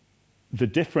the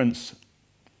difference,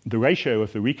 the ratio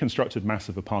of the reconstructed mass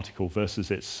of a particle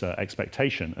versus its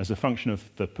expectation as a function of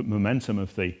the momentum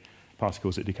of the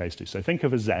particles it decays to. So think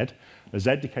of a Z. A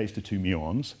Z decays to 2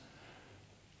 muons.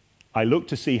 I look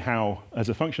to see how, as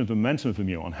a function of the momentum of the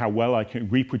muon, how well I can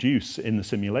reproduce in the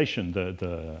simulation,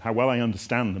 how well I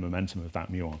understand the momentum of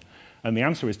that muon. And the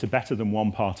answer is to better than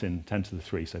 1 part in 10 to the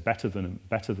 3, so better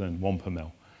than 1 per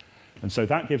mil. And so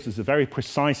that gives us a very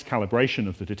precise calibration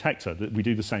of the detector. We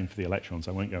do the same for the electrons.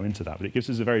 I won't go into that, but it gives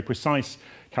us a very precise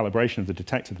calibration of the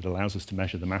detector that allows us to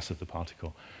measure the mass of the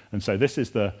particle. And so this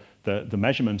is the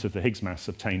measurement of the Higgs mass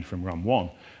obtained from run 1.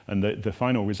 And the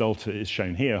final result is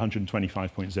shown here,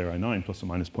 125.09 plus or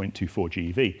minus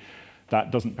 0.24 GeV. that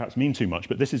doesn't perhaps mean too much,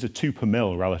 but this is a 2 per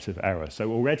mil relative error.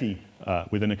 So already,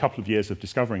 within a couple of years of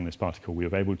discovering this particle, we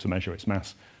were able to measure its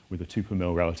mass with a 2 per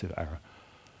mil relative error.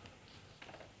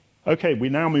 Okay, we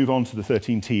now move on to the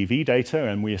 13 TeV data,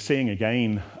 and we are seeing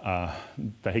again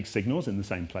the Higgs signals in the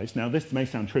same place. Now, this may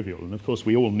sound trivial, and of course,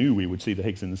 we all knew we would see the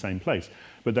Higgs in the same place.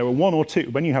 But there were one or two,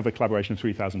 when you have a collaboration of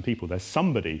 3,000 people, there's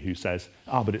somebody who says,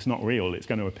 but it's not real, it's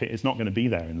going to appear, it's not going to be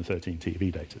there in the 13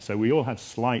 TeV data. So we all had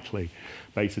slightly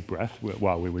bated breath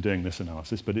while we were doing this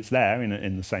analysis, but it's there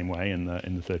in the same way in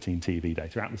the 13 TeV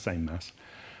data, at the same mass.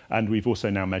 And we've also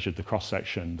now measured the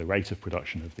cross-section, the rate of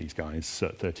production of these guys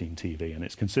at 13 TeV, and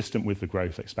it's consistent with the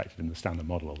growth expected in the standard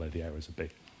model, although the errors are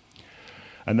big.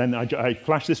 And then I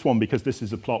flashed this one because this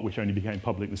is a plot which only became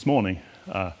public this morning,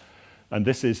 and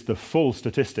this is the full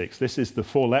statistics. This is the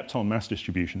 4-lepton mass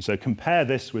distribution. So compare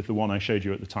this with the one I showed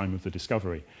you at the time of the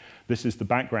discovery. This is the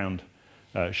background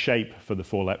shape for the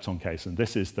 4-lepton case, and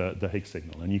this is the Higgs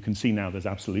signal. And you can see now there's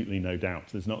absolutely no doubt.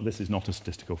 This is not a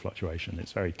statistical fluctuation.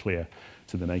 It's very clear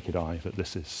to the naked eye that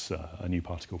this is a new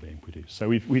particle being produced. So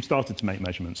we've started to make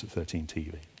measurements at 13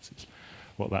 TeV. This is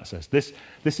what that says. This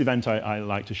event I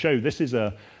like to show. This is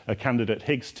a candidate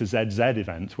Higgs to ZZ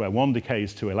event where one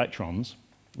decays 2 electrons,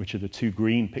 which are the 2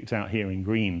 green, picked out here in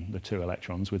green, the 2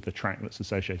 electrons with the track that's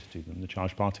associated to them, the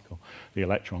charged particle, the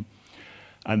electron.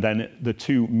 And then the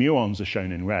 2 muons are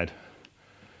shown in red.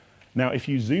 Now, if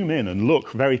you zoom in and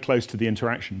look very close to the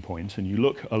interaction point, and you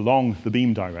look along the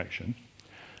beam direction,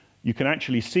 you can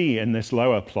actually see in this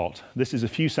lower plot, this is a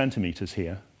few centimeters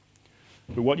here,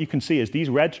 but what you can see is these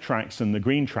red tracks and the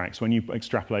green tracks, when you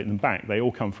extrapolate them back, they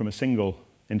all come from a single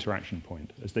interaction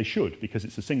point, as they should, because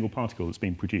it's a single particle that's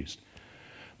been produced.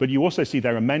 But you also see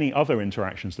there are many other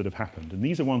interactions that have happened, and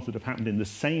these are ones that have happened in the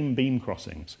same beam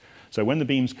crossings. So when the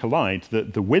beams collide,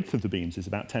 the width of the beams is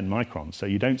about 10 microns, so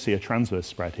you don't see a transverse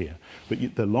spread here,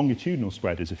 but the longitudinal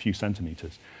spread is a few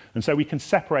centimeters. And so we can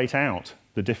separate out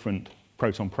the different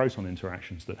proton-proton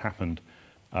interactions that happened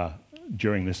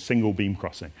during this single beam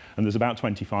crossing. And there's about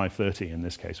 25, 30 in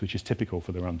this case, which is typical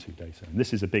for the run-2 data. And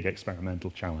this is a big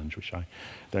experimental challenge, which I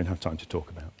don't have time to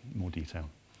talk about in more detail.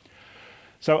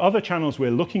 So other channels we're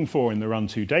looking for in the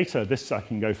run-2 data, this I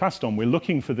can go fast on. We're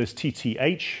looking for this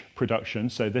TTH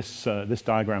production, so this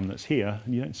diagram that's here,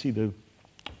 and you don't see the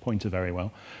pointer very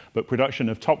well, but production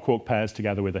of top quark pairs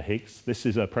together with a Higgs. This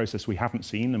is a process we haven't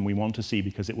seen and we want to see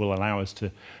because it will allow us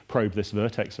to probe this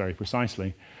vertex very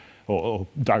precisely, or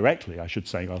directly, I should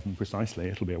say, rather than precisely.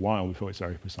 It'll be a while before it's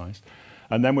very precise.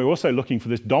 And then we're also looking for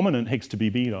this dominant Higgs to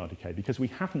BB decay because we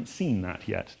haven't seen that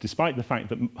yet, despite the fact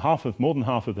that more than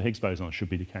half of the Higgs bosons should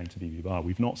be decaying to BB bar.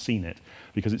 We've not seen it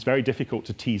because it's very difficult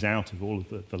to tease out of all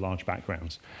of the large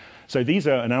backgrounds. So these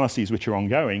are analyses which are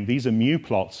ongoing. These are mu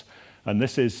plots, and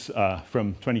this is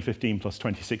from 2015 plus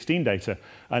 2016 data.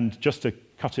 And just to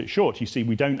cut it short, you see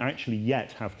we don't actually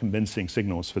yet have convincing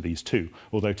signals for these two,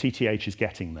 although TTH is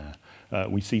getting there.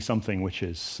 We see something which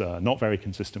is not very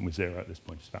consistent with 0 at this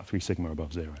point. It's about 3 sigma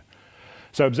above 0.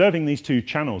 So observing these two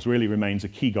channels really remains a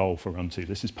key goal for run-2.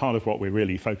 This is part of what we're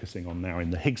really focusing on now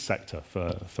in the Higgs sector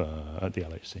at the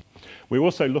LHC. We're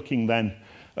also looking then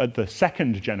at the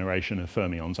second generation of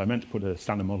fermions. I meant to put a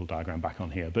standard model diagram back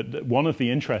on here, but one of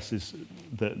the interests is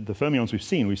that the fermions we've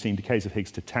seen decays of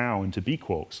Higgs to tau and to B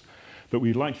quarks, but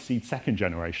we'd like to see second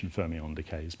generation fermion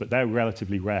decays, but they're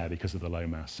relatively rare because of the low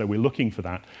mass. So we're looking for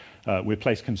that. We've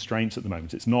placed constraints at the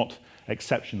moment. It's not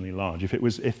exceptionally large.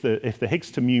 If the Higgs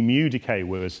to mu decay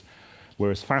were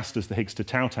as fast as the Higgs to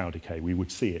tau decay, we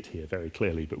would see it here very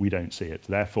clearly, but we don't see it.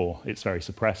 Therefore, it's very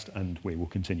suppressed, and we will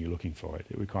continue looking for it.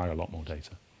 It will require a lot more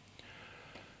data.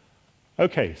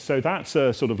 Okay, so that's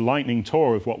a sort of lightning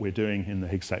tour of what we're doing in the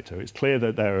Higgs sector. It's clear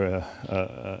that there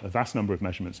are a vast number of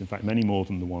measurements, in fact, many more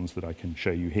than the ones that I can show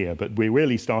you here, but we're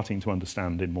really starting to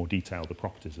understand in more detail the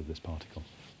properties of this particle.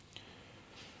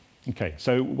 Okay,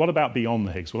 so what about beyond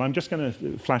the Higgs? Well, I'm just going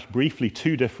to flash briefly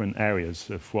 2 different areas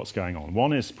of what's going on.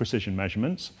 One is precision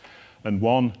measurements, and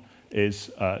one is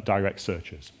direct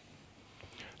searches.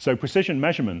 So precision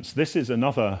measurements, this is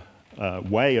another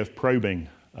way of probing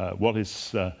what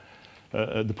is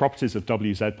the properties of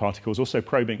WZ particles. Also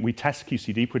probing, we test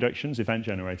QCD predictions,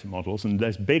 event-generated models, and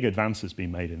there's big advances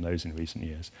being made in those in recent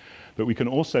years. But we can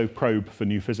also probe for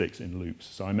new physics in loops.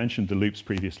 So I mentioned the loops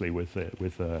previously with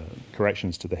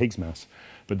corrections to the Higgs mass,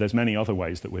 but there's many other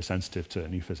ways that we're sensitive to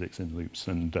new physics in loops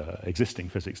and existing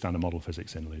physics, standard model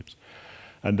physics in loops.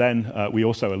 And then we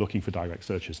also are looking for direct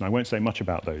searches. And I won't say much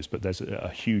about those, but there's a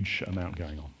huge amount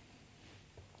going on.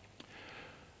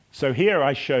 So here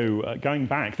I show, going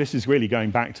back, this is really going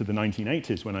back to the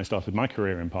 1980s when I started my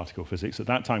career in particle physics. At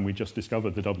that time, we just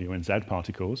discovered the W and Z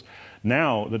particles.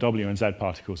 Now, the W and Z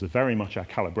particles are very much our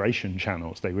calibration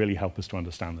channels. They really help us to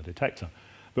understand the detector.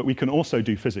 But we can also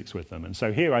do physics with them. And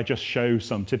so here I just show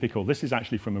some typical, this is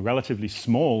actually from a relatively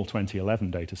small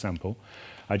 2011 data sample.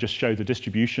 I just show the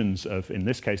distributions of, in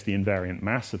this case, the invariant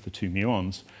mass of the two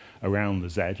muons around the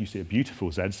Z. You see a beautiful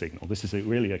Z signal. This is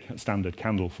really a standard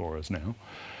candle for us now.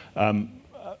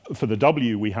 For the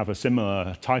W, we have a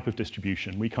similar type of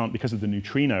distribution. We can't, because of the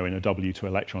neutrino in a W to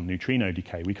electron neutrino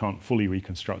decay, we can't fully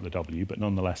reconstruct the W, but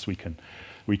nonetheless we can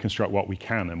reconstruct what we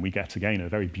can, and we get, again, a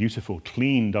very beautiful,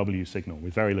 clean W signal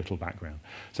with very little background.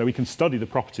 So we can study the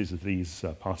properties of these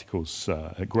particles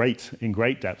in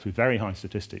great depth with very high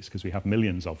statistics, because we have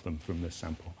millions of them from this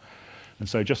sample. And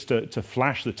so just to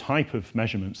flash the type of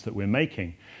measurements that we're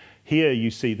making, here you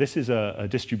see this is a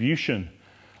distribution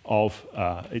of,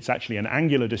 it's actually an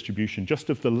angular distribution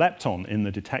just of the lepton in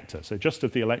the detector, so just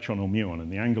of the electron or muon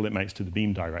and the angle it makes to the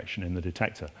beam direction in the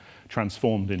detector,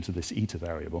 transformed into this eta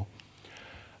variable.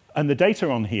 And the data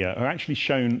on here are actually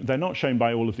shown, they're not shown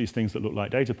by all of these things that look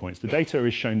like data points. The data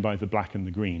is shown by the black and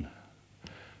the green.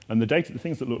 And the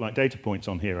things that look like data points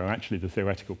on here are actually the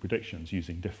theoretical predictions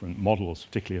using different models,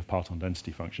 particularly of parton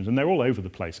density functions. And they're all over the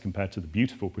place compared to the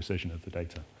beautiful precision of the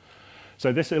data.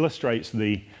 So this illustrates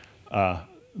the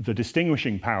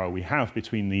distinguishing power we have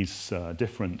between these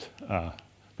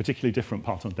particularly different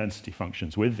parton density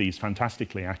functions with these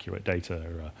fantastically accurate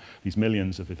data, these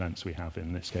millions of events we have,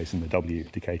 in this case, in the W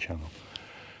decay channel.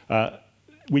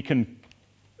 We can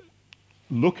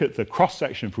look at the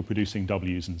cross-section for producing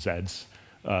Ws and Zs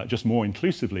just more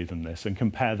inclusively than this, and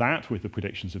compare that with the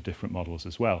predictions of different models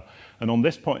as well. And on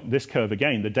this point, this curve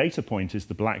again, the data point is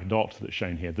the black dot that's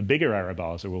shown here. The bigger error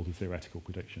bars are all the theoretical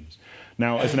predictions.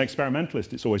 Now, as an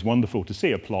experimentalist, it's always wonderful to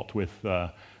see a plot with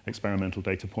experimental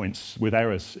data points with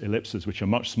errors, ellipses, which are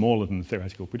much smaller than the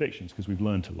theoretical predictions, because we've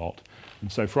learned a lot.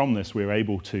 And so from this, we're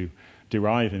able to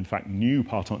derive, in fact, new,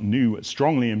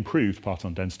 strongly improved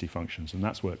parton density functions, and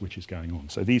that's work which is going on.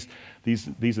 So these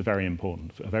are very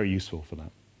important, very useful for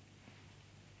that.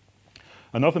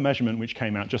 Another measurement which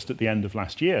came out just at the end of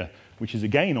last year, which is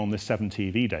again on this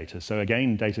 7TV data, so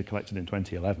again data collected in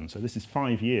 2011. So this is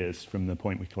 5 years from the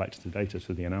point we collected the data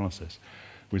to the analysis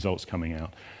results coming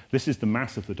out. This is the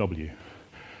mass of the W.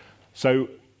 So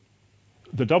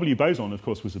the W boson, of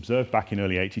course, was observed back in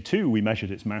early '82. We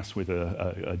measured its mass with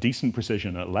a decent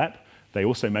precision at LEP. They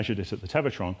also measured it at the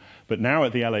Tevatron. But now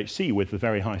at the LHC, with the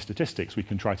very high statistics, we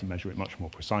can try to measure it much more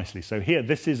precisely. So here,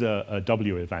 this is a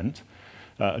W event,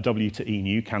 a W to E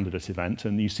nu candidate event.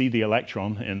 And you see the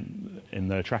electron in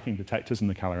the tracking detectors and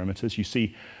the calorimeters.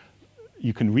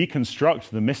 You can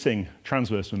reconstruct the missing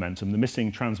transverse momentum, the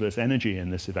missing transverse energy in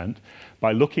this event,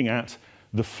 by looking at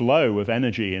the flow of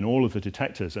energy in all of the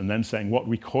detectors and then saying what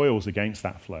recoils against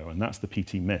that flow, and that's the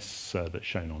PT miss that's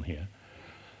shown on here.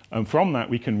 And from that,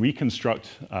 we can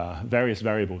reconstruct various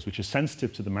variables which are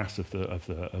sensitive to the mass of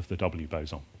the W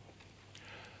boson.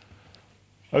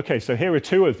 Okay, so here are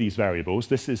two of these variables.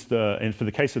 This is for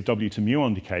the case of W to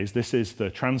muon decays, this is the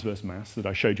transverse mass that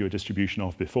I showed you a distribution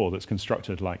of before that's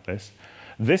constructed like this.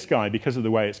 This guy, because of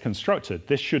the way it's constructed,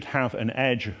 this should have an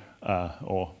edge,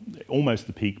 or almost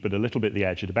the peak, but a little bit the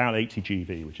edge, at about 80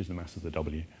 GeV, which is the mass of the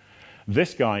W.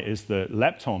 This guy is the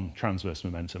lepton transverse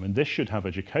momentum, and this should have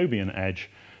a Jacobian edge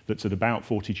that's at about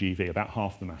 40 GeV, about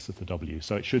half the mass of the W.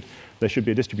 So there should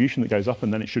be a distribution that goes up,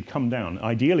 and then it should come down.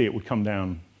 Ideally, it would come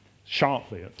down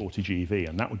sharply at 40 GeV,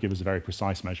 and that would give us a very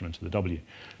precise measurement of the W.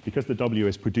 Because the W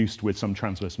is produced with some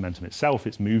transverse momentum itself,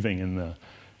 it's moving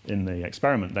in the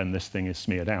experiment, then this thing is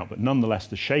smeared out. But nonetheless,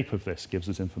 the shape of this gives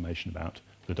us information about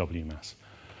the W mass.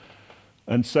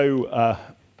 And so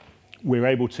we're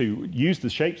able to use the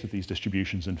shapes of these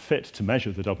distributions and fit to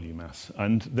measure the W mass.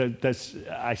 And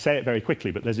I say it very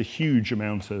quickly, but there's a huge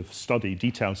amount of study,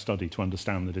 detailed study, to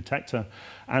understand the detector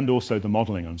and also the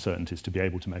modeling uncertainties to be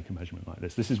able to make a measurement like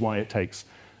this. This is why it takes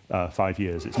 5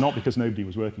 years. It's not because nobody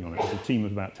was working on it. It's a team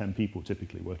of about 10 people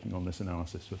typically working on this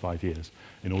analysis for 5 years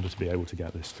in order to be able to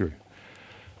get this through.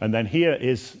 And then here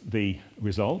is the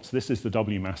result. This is the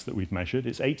W mass that we've measured.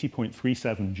 It's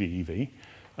 80.37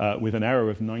 GeV with an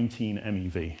error of 19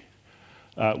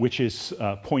 MeV, which is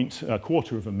a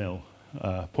quarter of a mil,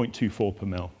 0.24 per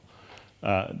mil.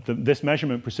 This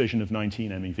measurement precision of 19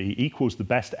 MeV equals the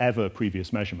best ever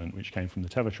previous measurement, which came from the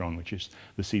Tevatron, which is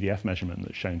the CDF measurement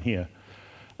that's shown here.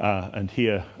 And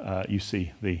here you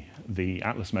see the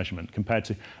Atlas measurement compared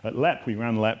to, at LEP, we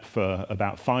ran LEP for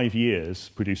about 5 years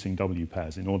producing W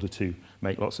pairs in order to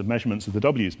make lots of measurements of the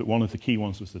Ws, but one of the key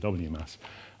ones was the W mass.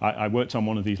 I worked on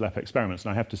one of these LEP experiments,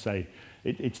 and I have to say,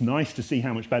 it's nice to see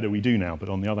how much better we do now, but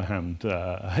on the other hand,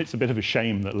 it's a bit of a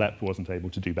shame that LEP wasn't able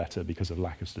to do better because of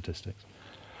lack of statistics.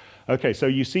 Okay, so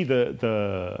you see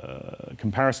the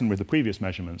comparison with the previous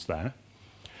measurements there.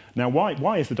 Now,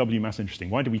 why is the W mass interesting?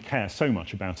 Why do we care so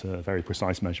much about a very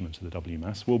precise measurement of the W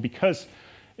mass? Well, because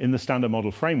in the standard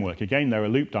model framework, again, there are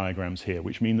loop diagrams here,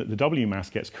 which mean that the W mass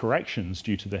gets corrections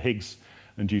due to the Higgs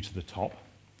and due to the top.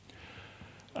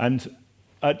 And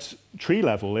at tree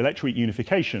level, electroweak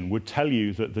unification would tell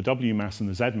you that the W mass and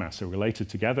the Z mass are related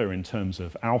together in terms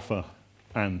of alpha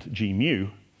and G mu.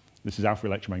 This is alpha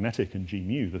electromagnetic and G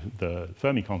mu, the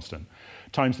Fermi constant,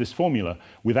 times this formula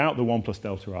without the 1 plus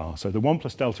delta R. So the 1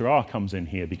 plus delta R comes in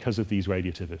here because of these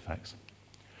radiative effects.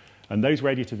 And those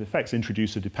radiative effects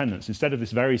introduce a dependence. Instead of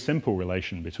this very simple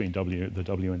relation between the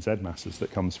W and Z masses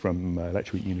that comes from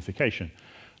electroweak unification,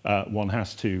 one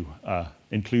has to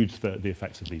include the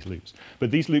effects of these loops.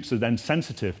 But these loops are then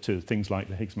sensitive to things like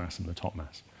the Higgs mass and the top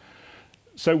mass.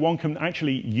 So one can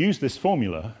actually use this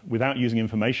formula without using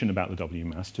information about the W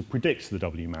mass to predict the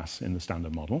W mass in the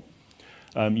standard model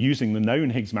using the known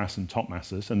Higgs mass and top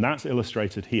masses, and that's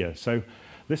illustrated here. So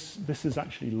this has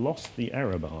actually lost the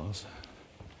error bars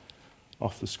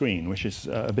off the screen, which is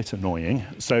a bit annoying.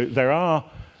 So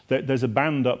there's a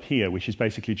band up here, which is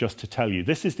basically just to tell you,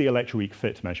 this is the electroweak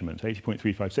fit measurement,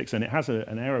 80.356, and it has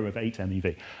an error of 8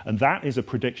 MeV. And that is a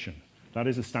prediction. That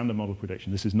is a standard model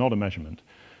prediction. This is not a measurement.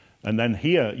 And then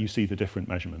here you see the different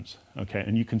measurements, okay?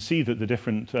 And you can see that the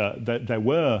different, there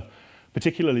were,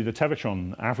 particularly the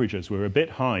Tevatron averages were a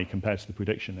bit high compared to the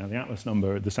prediction. Now the Atlas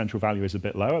number, the central value is a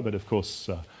bit lower, but of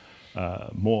course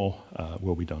more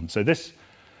will be done. So this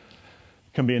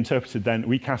can be interpreted then,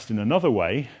 recast in another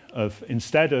way of,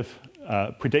 instead of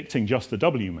predicting just the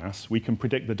W mass, we can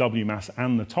predict the W mass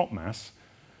and the top mass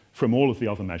from all of the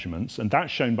other measurements, and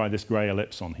that's shown by this gray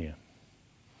ellipse on here.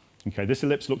 Okay, this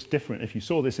ellipse looks different. If you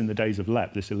saw this in the days of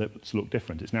LEP, this ellipse looked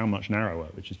different. It's now much narrower,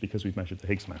 which is because we've measured the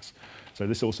Higgs mass. So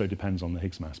this also depends on the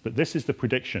Higgs mass. But this is the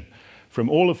prediction from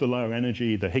all of the lower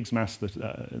energy, the Higgs mass,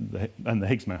 and the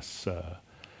Higgs mass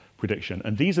prediction.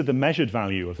 And these are the measured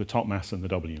value of the top mass and the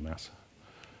W mass.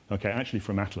 Okay, actually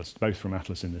from Atlas, both from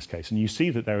Atlas in this case. And you see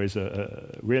that there is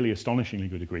a really astonishingly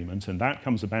good agreement, and that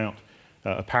comes about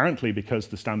apparently because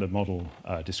the standard model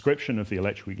description of the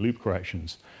electroweak loop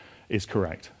corrections is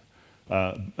correct.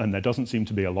 And there doesn't seem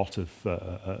to be a lot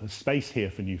of space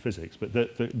here for new physics, but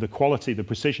the quality, the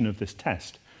precision of this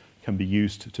test can be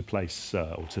used to place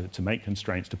or to make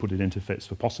constraints, to put it into fits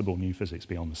for possible new physics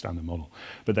beyond the standard model.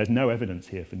 But there's no evidence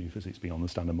here for new physics beyond the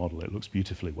standard model. It looks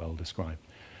beautifully well described.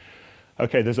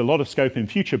 Okay, there's a lot of scope in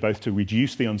future both to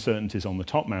reduce the uncertainties on the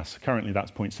top mass. Currently that's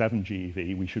 0.7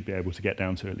 GeV. We should be able to get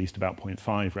down to at least about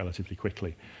 0.5 relatively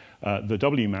quickly. The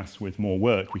W mass, with more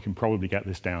work, we can probably get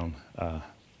this down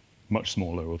much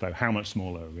smaller, although how much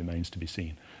smaller remains to be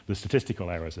seen. The statistical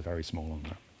errors are very small on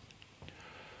that.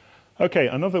 Okay,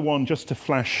 another one just to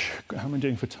flash. How am I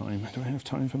doing for time? Do I have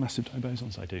time for massive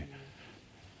dibosons? I do.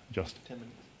 Just. 10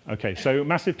 minutes. Okay, so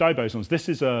massive dibosons. This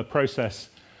is a process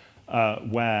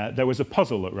where there was a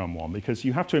puzzle at run 1, because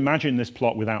you have to imagine this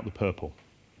plot without the purple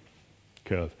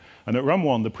curve. And at run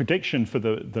 1, the prediction for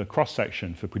the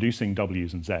cross-section for producing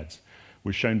Ws and Zs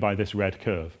was shown by this red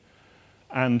curve.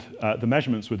 And the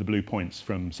measurements were the blue points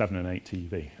from 7 and 8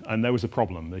 TeV. And there was a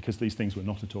problem, because these things were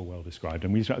not at all well described.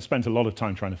 And we spent a lot of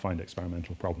time trying to find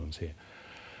experimental problems here.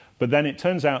 But then it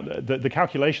turns out that the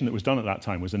calculation that was done at that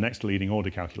time was a next to leading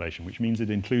order calculation, which means it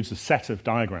includes a set of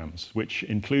diagrams, which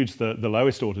includes the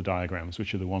lowest order diagrams,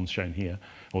 which are the ones shown here,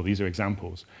 or these are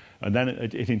examples. And then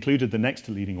it included the next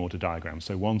to leading order diagrams,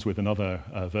 so ones with another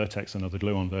vertex, another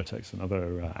gluon vertex,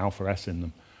 another alpha S in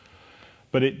them.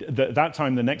 But at that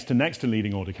time, the next to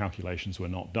leading order calculations were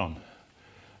not done.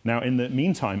 Now, in the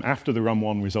meantime, after the run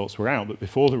 1 results were out, but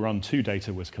before the run 2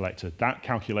 data was collected, that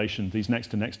calculation, these next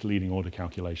to leading order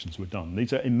calculations were done.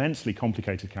 These are immensely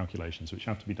complicated calculations, which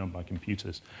have to be done by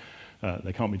computers.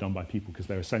 They can't be done by people because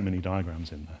there are so many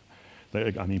diagrams in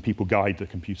there. I mean, people guide the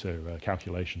computer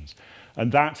calculations.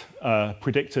 And that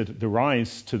predicted the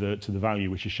rise to the value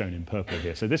which is shown in purple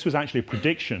here. So this was actually a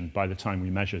prediction by the time we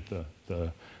measured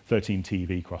the 13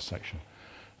 TeV cross-section.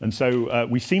 And so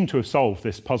we seem to have solved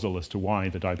this puzzle as to why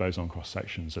the diboson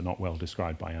cross-sections are not well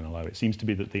described by NLO. It seems to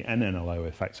be that the NNLO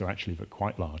effects are actually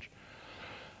quite large.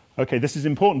 Okay, this is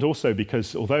important also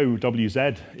because although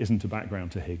WZ isn't a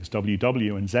background to Higgs,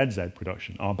 WW and ZZ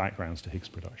production are backgrounds to Higgs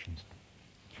productions.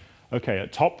 Okay,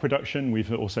 at top production,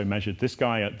 we've also measured this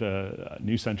guy at the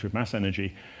new center of mass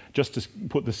energy. Just to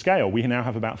put the scale, we now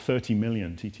have about 30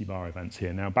 million TT bar events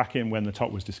here. Now, back in when the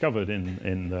top was discovered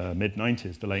in the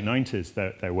mid-90s, the late 90s,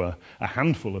 there were a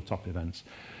handful of top events.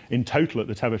 In total, at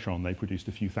the Tevatron, they produced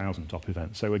a few thousand top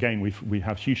events. So again, we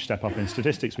have huge step up in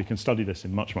statistics. We can study this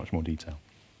in much, much more detail.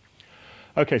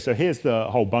 Okay, so here's the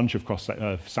whole bunch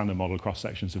of standard model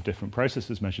cross-sections of different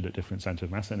processes measured at different center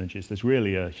of mass energies. There's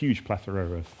really a huge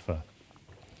plethora of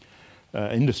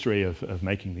industry of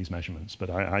making these measurements, but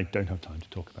I don't have time to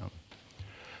talk about them.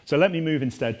 So let me move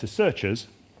instead to searchers.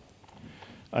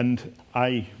 And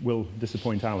I will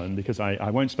disappoint Alan because I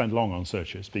won't spend long on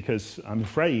searchers, because I'm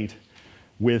afraid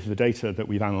with the data that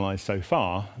we've analyzed so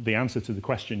far, the answer to the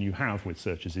question you have with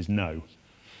searchers is no.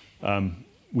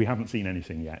 We haven't seen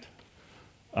anything yet.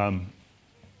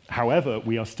 However,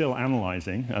 we are still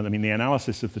analyzing. I mean, the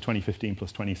analysis of the 2015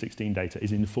 plus 2016 data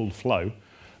is in full flow,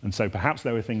 and so perhaps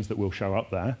there are things that will show up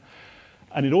there.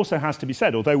 And it also has to be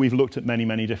said, although we've looked at many,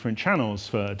 many different channels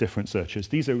for different searches,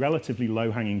 these are relatively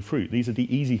low-hanging fruit. These are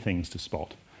the easy things to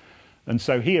spot. And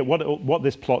so here, what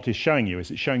this plot is showing you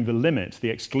is it's showing the limit, the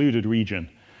excluded region,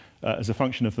 as a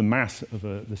function of the mass of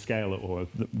the scale, or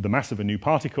the mass of a new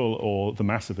particle, or the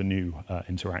mass of a new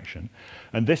interaction.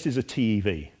 And this is a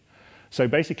TeV. So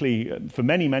basically, for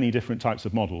many, many different types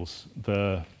of models,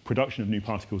 the production of new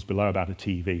particles below about a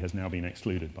TeV has now been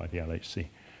excluded by the LHC.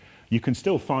 You can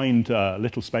still find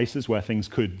little spaces where things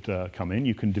could come in.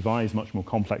 You can devise much more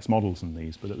complex models than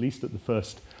these, but at least at the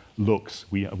first looks,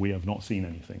 we have not seen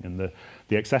anything. And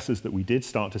the excesses that we did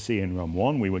start to see in run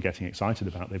 1, we were getting excited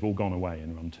about. They've all gone away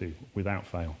in run 2 without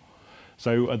fail.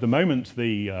 So at the moment,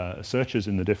 the searchers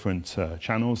in the different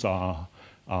channels are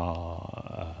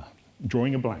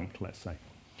drawing a blank, let's say.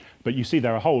 But you see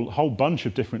there are a whole bunch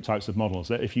of different types of models.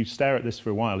 If you stare at this for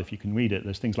a while, if you can read it,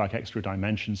 there's things like extra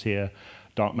dimensions here,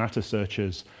 dark matter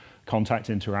searchers, contact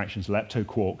interactions,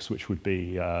 leptoquarks, which would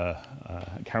be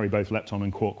carry both lepton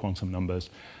and quark quantum numbers,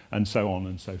 and so on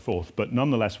and so forth. But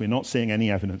nonetheless, we're not seeing any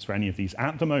evidence for any of these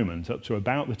at the moment, up to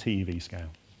about the TeV scale.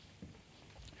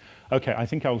 Okay, I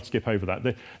think I'll skip over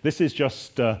that. This is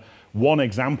just one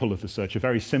example of the search, a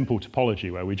very simple topology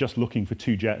where we're just looking for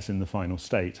 2 jets in the final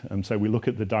state. And so we look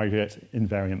at the direct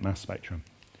invariant mass spectrum.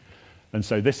 And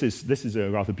so this is a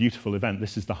rather beautiful event.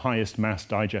 This is the highest mass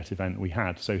dijet event we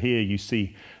had. So here you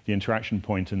see the interaction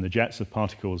point and the jets of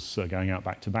particles going out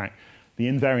back to back. The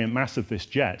invariant mass of this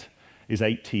jet is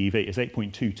 8 TeV, is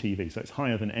 8.2 TeV, so it's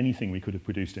higher than anything we could have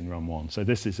produced in run 1. So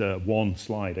this is a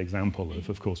one-slide example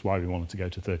of course, why we wanted to go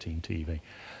to 13 TeV.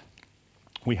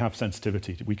 We have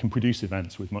sensitivity. We can produce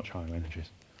events with much higher energies.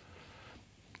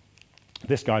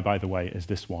 This guy, by the way, is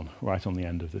this one, right on the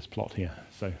end of this plot here.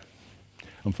 So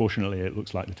unfortunately, it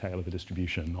looks like the tail of a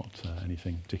distribution, not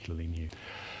anything particularly new.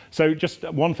 So just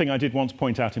one thing I did want to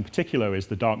point out in particular is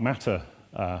the dark matter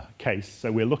case.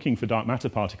 So we're looking for dark matter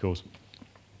particles.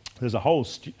 There's a whole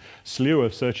slew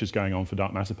of searches going on for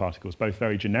dark matter particles, both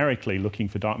very generically looking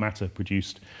for dark matter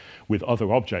produced with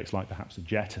other objects, like perhaps a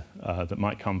jet that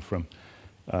might come from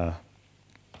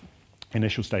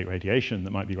initial state radiation that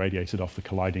might be radiated off the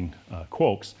colliding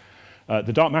quarks.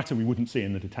 The dark matter we wouldn't see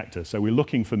in the detector, so we're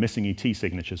looking for missing ET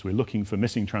signatures. We're looking for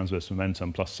missing transverse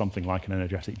momentum plus something like an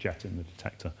energetic jet in the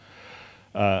detector.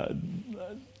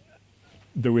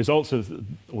 The results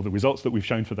that we've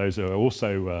shown for those are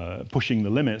also pushing the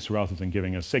limits rather than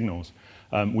giving us signals.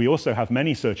 We also have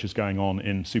many searches going on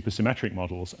in supersymmetric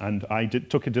models, and I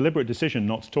took a deliberate decision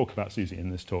not to talk about SUSY in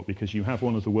this talk because you have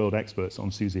one of the world experts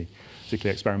on SUSY,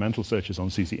 particularly experimental searches on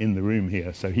SUSY, in the room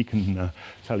here, so he can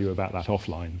tell you about that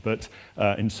offline. But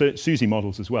in SUSY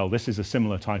models as well, this is a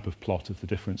similar type of plot of the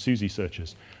different SUSY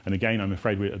searches. And again, I'm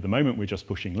afraid at the moment we're just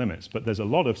pushing limits, but there's a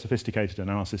lot of sophisticated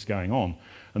analysis going on,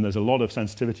 and there's a lot of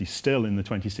sensitivity still in the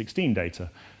 2016 data,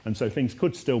 and so things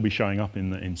could still be showing up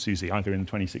in SUSY, either in the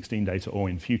 2016 data or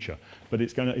in future. But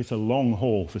it's a long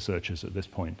haul for searchers at this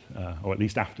point, or at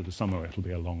least after the summer it'll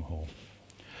be a long haul.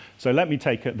 So let me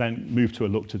then move to a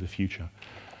look to the future.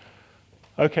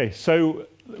 Okay, so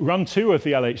run 2 of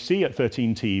the LHC at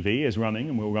 13 TeV is running,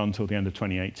 and will run till the end of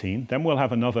 2018. Then we'll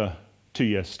have another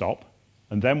 2-year stop.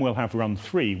 And then we'll have run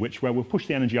 3, where we'll push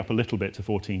the energy up a little bit to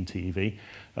 14 TeV,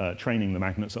 training the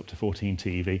magnets up to 14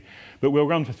 TeV. But we'll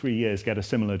run for 3 years, get a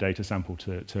similar data sample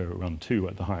to run 2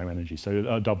 at the higher energy,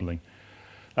 so doubling.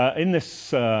 In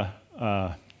this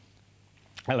LS2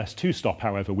 stop,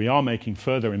 however, we are making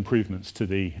further improvements to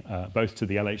both to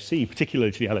the LHC,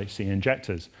 particularly to the LHC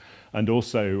injectors, and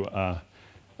also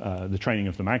the training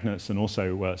of the magnets, and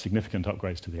also significant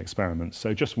upgrades to the experiments.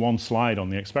 So just one slide on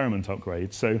the experiment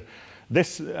upgrades. So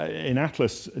This, in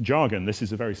Atlas jargon, this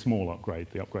is a very small upgrade,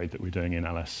 the upgrade that we're doing in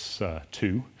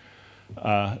LS2.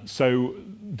 So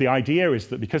the idea is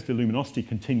that because the luminosity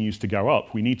continues to go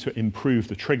up, we need to improve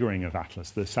the triggering of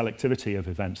Atlas, the selectivity of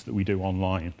events that we do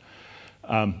online.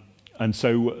 And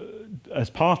so as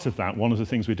part of that, one of the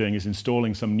things we're doing is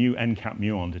installing some new NCAP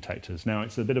muon detectors. Now,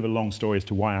 it's a bit of a long story as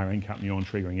to why our NCAP muon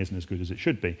triggering isn't as good as it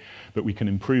should be, but we can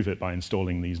improve it by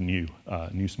installing these new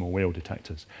small wheel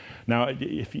detectors. Now,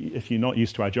 if you're not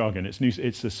used to our jargon,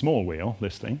 it's a small wheel,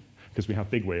 this thing, because we have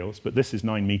big wheels, but this is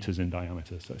 9 meters in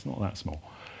diameter, so it's not that small.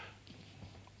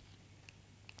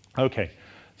 Okay.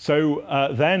 So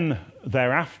then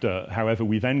thereafter, however,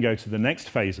 we then go to the next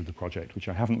phase of the project, which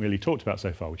I haven't really talked about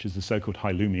so far, which is the so-called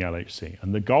high Lumi LHC.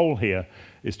 And the goal here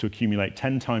is to accumulate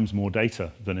 10 times more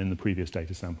data than in the previous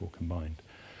data sample combined.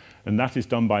 And that is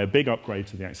done by a big upgrade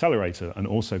to the accelerator and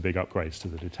also big upgrades to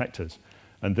the detectors.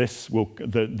 And this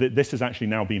has actually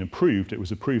now been approved. It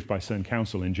was approved by CERN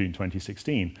Council in June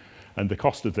 2016. And the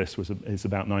cost of this is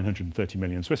about 930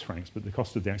 million Swiss francs, but the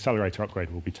cost of the accelerator upgrade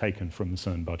will be taken from the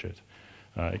CERN budget.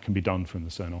 It can be done from the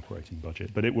CERN operating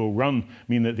budget, but it will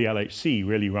mean that the LHC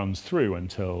really runs through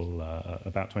until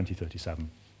about 2037.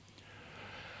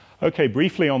 Okay,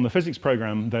 briefly on the physics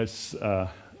program, there's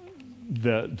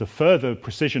the further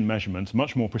precision measurement,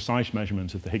 much more precise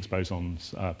measurement of the Higgs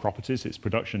boson's properties, its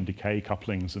production, decay,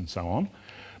 couplings, and so on.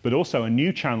 But also a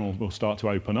new channel will start to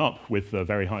open up with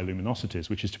very high luminosities,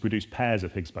 which is to produce pairs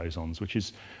of Higgs bosons, which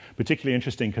is particularly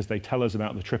interesting because they tell us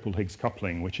about the triple Higgs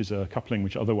coupling, which is a coupling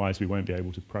which otherwise we won't be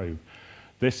able to probe.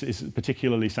 This is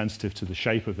particularly sensitive to the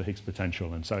shape of the Higgs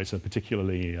potential, and so it's a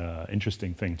particularly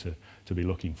interesting thing to be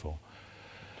looking for.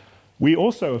 We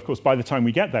also, of course, by the time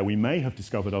we get there, we may have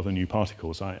discovered other new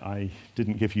particles. I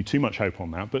didn't give you too much hope on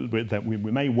that, but that we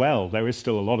may well. There is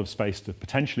still a lot of space to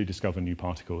potentially discover new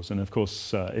particles. And of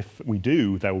course, if we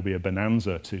do, there will be a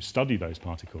bonanza to study those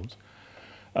particles.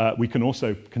 We can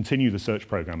also continue the search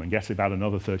program and get about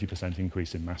another 30%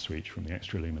 increase in mass reach from the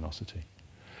extra luminosity.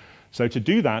 So to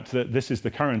do that, this is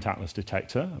the current Atlas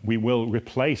detector. We will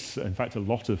replace, in fact, a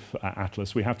lot of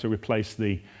Atlas. We have to replace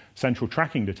the central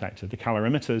tracking detector. The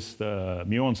calorimeters, the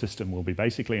muon system will be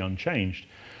basically unchanged.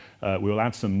 We'll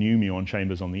add some new muon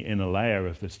chambers on the inner layer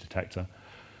of this detector.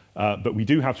 But we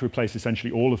do have to replace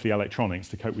essentially all of the electronics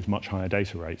to cope with much higher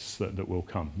data rates that will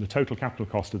come. The total capital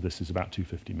cost of this is about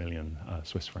 250 million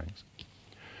Swiss francs.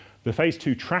 The phase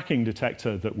 2 tracking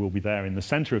detector that will be there in the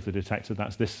center of the detector,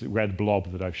 that's this red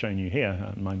blob that I've shown you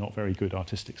here, my not very good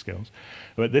artistic skills.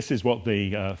 But this is what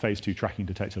the phase 2 tracking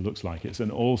detector looks like. It's an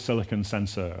all-silicon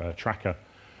sensor tracker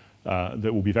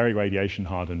that will be very radiation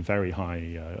hard and very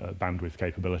high bandwidth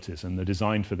capabilities. And the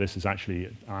design for this is actually,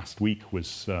 last week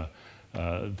was,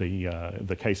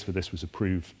 the case for this was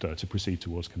approved to proceed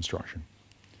towards construction.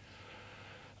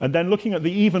 And then looking at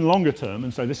the even longer term,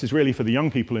 and so this is really for the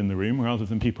young people in the room rather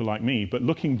than people like me, but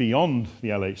looking beyond the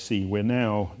LHC, we're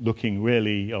now looking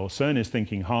really, or CERN is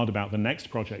thinking hard about the next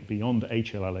project beyond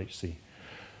HL-LHC.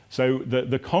 So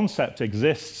the concept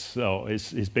exists, or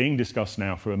is being discussed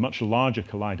now for a much larger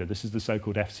collider. This is the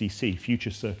so-called FCC,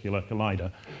 Future Circular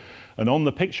Collider. And on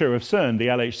the picture of CERN, the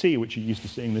LHC, which you're used to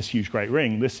seeing this huge great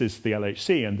ring, this is the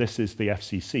LHC and this is the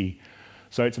FCC.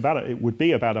 So it would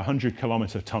be about a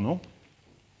 100-kilometer tunnel.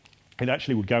 It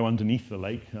actually would go underneath the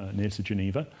lake near to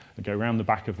Geneva and go around the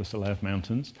back of the Salève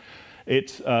Mountains.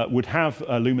 It would have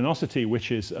a luminosity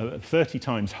which is 30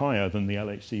 times higher than the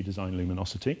LHC design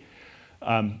luminosity.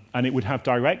 And it would have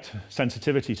direct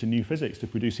sensitivity to new physics, to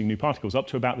producing new particles, up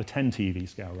to about the 10 TeV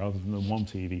scale rather than the 1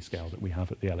 TeV scale that we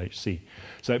have at the LHC.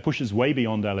 So it pushes way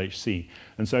beyond LHC.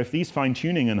 And so if these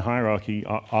fine-tuning and hierarchy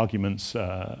arguments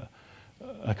are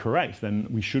correct, then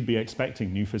we should be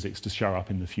expecting new physics to show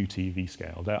up in the few TeV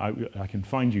scale. I can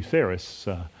find you theorists,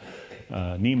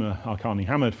 Nima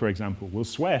Arkhani-Hamad, for example, will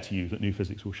swear to you that new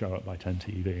physics will show up by 10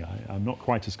 TeV. I'm not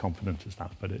quite as confident as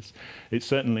that, but it's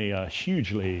certainly a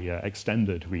hugely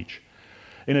extended reach.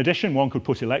 In addition, one could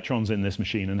put electrons in this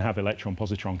machine and have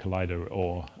electron-positron collider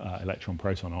or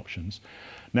electron-proton options.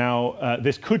 Now,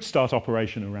 this could start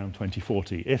operation around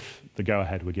 2040 if the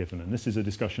go-ahead were given, and this is a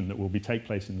discussion that will take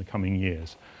place in the coming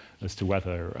years as to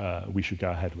whether we should go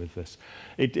ahead with this.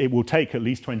 It will take at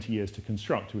least 20 years to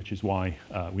construct, which is why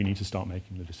we need to start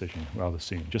making the decision rather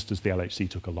soon, just as the LHC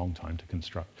took a long time to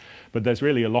construct. But there's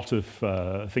really a lot of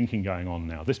thinking going on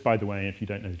now. This, by the way, if you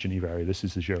don't know the Geneva area, this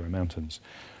is the Jura Mountains.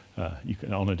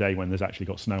 On a day when there's actually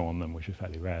got snow on them, which are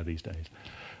fairly rare these days.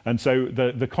 And so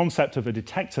the concept of a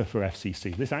detector for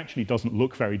FCC, this actually doesn't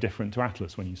look very different to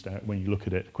Atlas when you look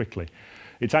at it quickly.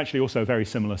 It's actually also a very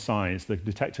similar size. The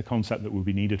detector concept that will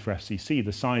be needed for FCC,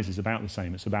 the size is about the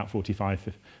same. It's about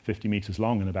 45, 50 meters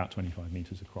long and about 25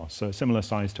 meters across. So a similar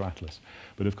size to Atlas.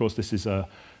 But of course, this is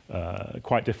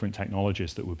quite different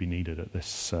technologies that would be needed at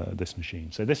this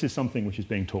machine. So this is something which is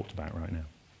being talked about right now.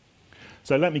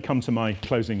 So let me come to my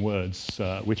closing words,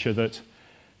 which are that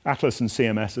Atlas and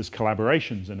CMS as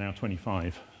collaborations are now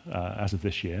 25 as of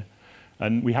this year.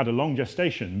 And we had a long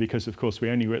gestation because, of course, they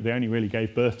only really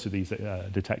gave birth to these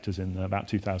detectors in about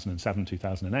 2007,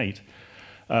 2008.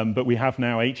 But we have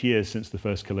now 8 years since the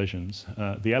first collisions.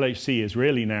 The LHC is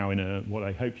really now in what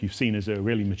I hope you've seen as a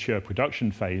really mature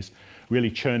production phase,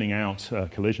 really churning out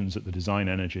collisions at the design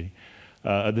energy.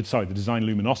 The design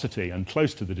luminosity and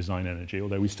close to the design energy,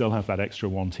 although we still have that extra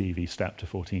 1 TeV step to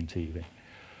 14 TeV.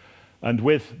 And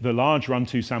with the large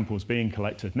run-2 samples being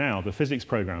collected now, the physics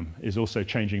program is also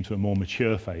changing to a more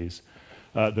mature phase.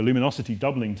 The luminosity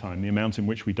doubling time, the amount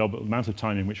of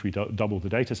time in which we double the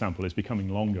data sample, is becoming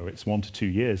longer. It's 1 to 2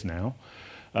 years now.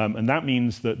 And that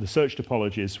means that the search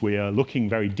topologies, we are looking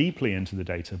very deeply into the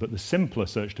data, but the simpler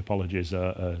search topologies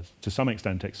are to some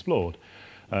extent explored,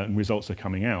 and results are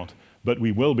coming out. But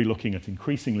we will be looking at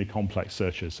increasingly complex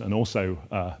searches, and also,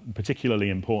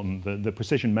 particularly important, the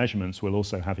precision measurements will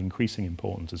also have increasing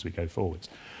importance as we go forwards.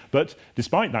 But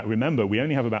despite that, remember, we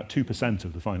only have about 2%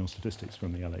 of the final statistics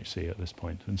from the LHC at this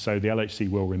point. And so the LHC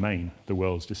will remain the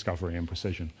world's discovery and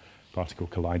precision particle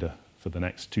collider for the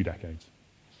next 2 decades.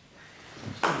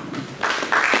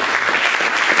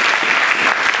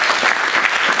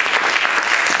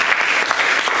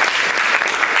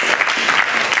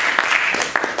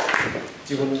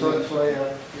 Do you want to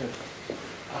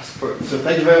ask for it? So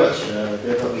thank you very much,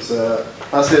 Dave. That was a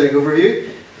fascinating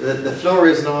overview. The floor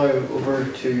is now over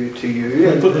to you.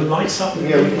 And put the lights up.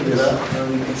 Yeah, we can do that,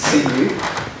 and we can see you.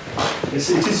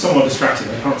 It is somewhat distracting.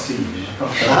 I can't see you. There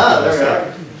we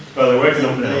are. Well, they're working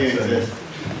on it now.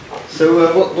 So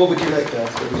what would you like to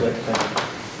ask? What would you like to ask?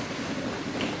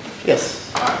 Yes.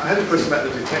 I had a question about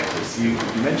the detectors. You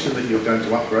mentioned that you're going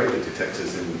to upgrade the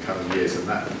detectors in the coming years, and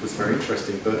that was very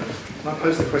interesting. But can I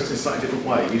pose the question in a slightly different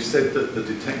way? You said that the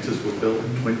detectors were built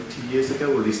 20 years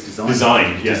ago, or at least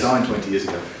designed. Designed 20 years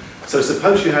ago. So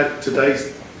suppose you had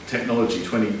today's technology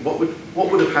 20. What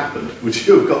would have happened? Would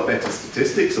you have got better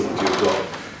statistics, or would you have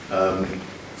got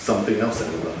something else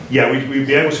that would run? Yeah, we'd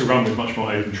be able to run with much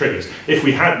more open triggers. If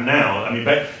we had now, I mean,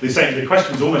 the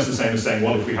question is almost the same as saying,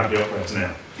 what if we had the upgrades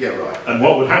now? Yeah, right. And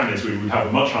what would happen is we would have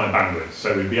a much higher bandwidth,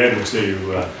 so we'd be able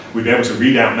to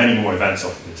read out many more events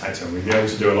off the detector, and we'd be able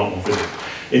to do a lot more physics.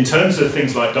 In terms of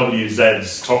things like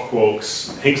WZs, top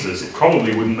quarks, Higgses, it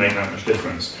probably wouldn't make that much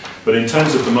difference. But in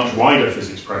terms of the much wider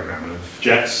physics program of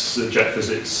jets, jet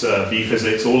physics, B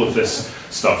physics, all of this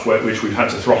stuff which we've had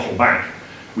to throttle back,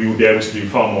 we would be able to do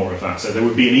far more of that. So there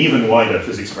would be an even wider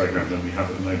physics program than we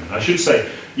have at the moment. I should say,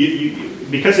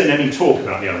 because in any talk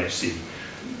about the LHC,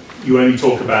 you only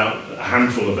talk about a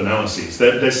handful of analyses.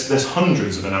 There's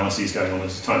hundreds of analyses going on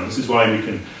at a time. This is why we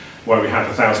have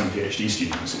 1,000 PhD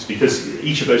students. It's because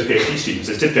each of those PhD students,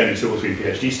 there's typically only 2 or 3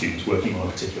 PhD students working on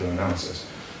a particular analysis.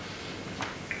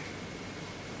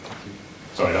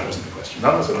 Sorry, that wasn't the question.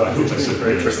 No, that's I thought that's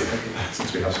very interesting.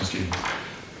 Since we have some students.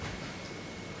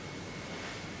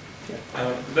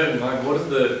 Then, like, what are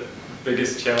the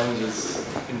biggest challenges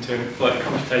in terms, like,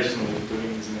 computationally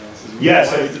doing these analyses? Yeah,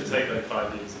 Why does it take like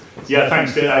 5 years? Yeah,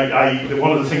 thanks.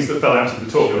 One of the things that fell out of the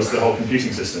talk was the whole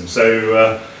computing system.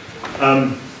 So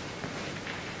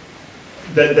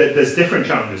there's different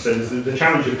challenges. So there's the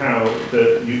challenge of how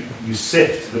you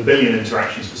sift the billion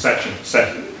interactions per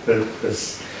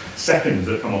second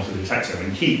that come off the detector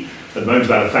and keep, at the moment,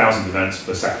 about 1,000 events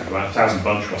per second, about 1,000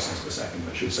 bunch crossings per second,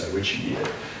 I should say, which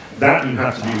that you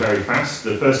have to do very fast.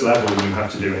 The first level you have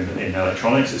to do in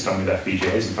electronics, it's done with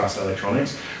FPGAs and fast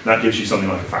electronics. That gives you something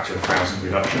like a factor of 1,000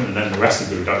 reduction, and then the rest of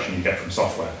the reduction you get from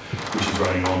software, which is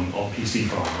running on PC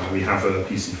farm. We have a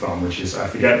PC farm which is, I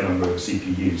forget the number of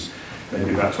CPUs,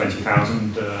 maybe about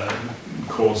 20,000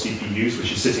 core CPUs,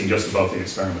 which is sitting just above the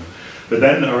experiment. But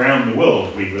then around the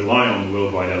world, we rely on the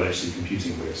worldwide LHC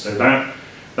computing grid. So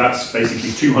that's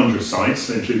basically 200 sites,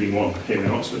 including one here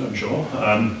in Oxford, I'm sure.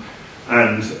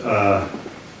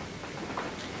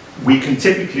 We can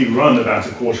typically run about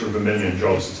 250,000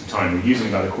 jobs at a time. We're using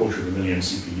about 250,000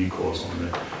 CPU cores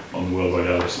on the worldwide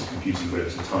LHC computing grid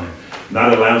at a time. And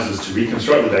that allows us to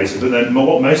reconstruct the data, but then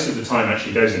what most of the time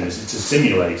actually goes in is to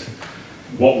simulate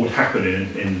what would happen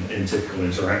in typical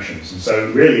interactions. And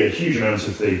so really a huge amount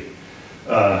of the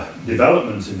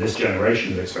development in this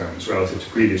generation of experiments relative to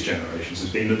previous generations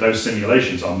has been that those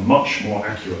simulations are much more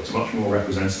accurate, much more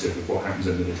representative of what happens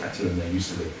in the detector than they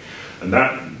used to be. And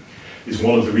that is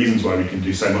one of the reasons why we can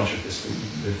do so much of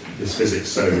this physics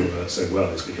so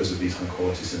well, is because of these high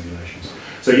quality simulations.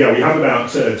 So yeah, we have about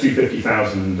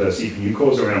 250,000 CPU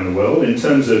cores around the world. In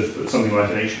terms of something like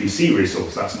an HPC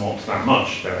resource, that's not that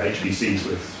much. There are HPCs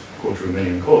with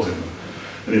 250,000 cores in them.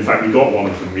 And in fact, we got one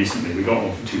of them recently. We got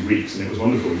one for 2 weeks, and it was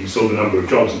wonderful. You saw the number of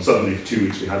jobs, and suddenly for 2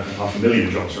 weeks we had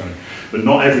 500,000 jobs running. But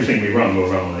not everything we run will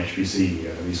run on HPC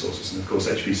resources. And of course,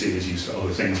 HPC is used for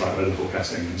other things like weather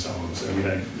forecasting and so on. So we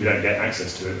don't get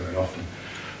access to it very often.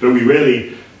 But we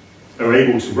really are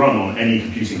able to run on any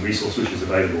computing resource which is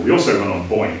available. We also run on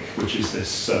BOINC, which is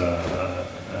this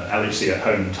LHC at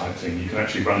home type thing. You can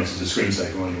actually run it as a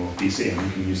screensaver on your PC, and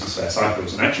you can use the spare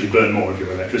cycles and actually burn more of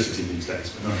your electricity these days.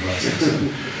 But nonetheless,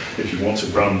 if you want to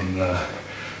run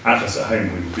Atlas at home,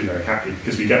 we would be very happy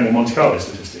because we get more Monte Carlo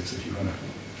statistics if you run it.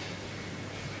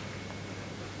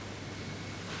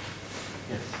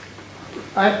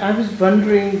 I was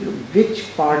wondering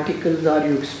which particles are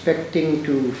you expecting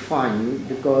to find,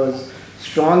 because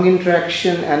strong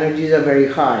interaction energies are very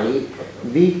high,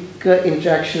 weak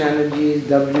interaction energies,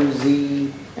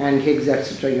 WZ and Higgs,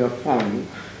 etc. you have found.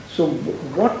 So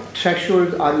what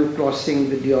thresholds are you crossing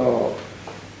with your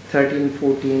 13,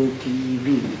 14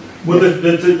 TeV? Well,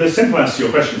 the simple answer to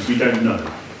your question is we don't know.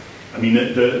 I mean,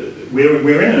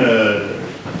 we're in an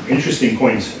interesting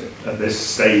point at this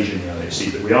stage in the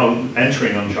LHC that we are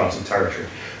entering uncharted territory.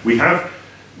 We have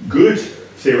good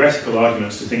theoretical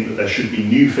arguments to think that there should be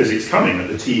new physics coming at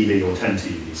the TeV or 10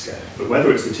 TeV scale. But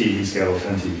whether it's the TeV scale or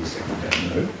 10 TeV scale, we don't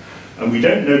know. And we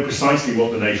don't know precisely what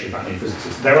the nature of that new physics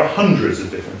is. There are hundreds of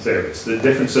different theories. The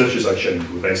different searches I've shown you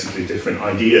were basically different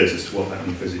ideas as to what that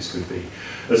new physics could be.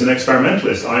 As an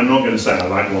experimentalist, I'm not going to say I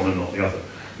like one and not the other,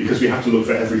 because we have to look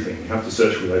for everything. We have to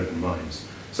search with open minds.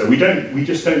 So we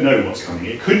just don't know what's coming.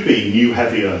 It could be new,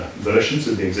 heavier versions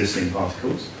of the existing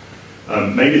particles.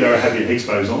 Maybe there are heavier Higgs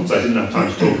bosons. I didn't have time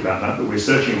to talk about that, but we're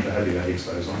searching for heavier Higgs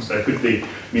bosons. There could be, I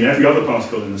mean, every other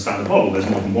particle in the standard model, there's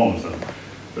more than one of them.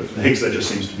 But for the Higgs, there just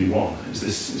seems to be one. Is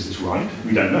this right?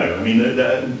 We don't know. I mean,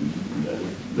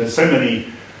 there's so many,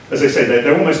 as I say,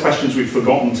 they're almost questions we've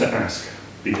forgotten to ask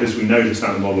because we know the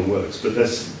standard model works. But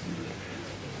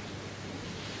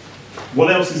what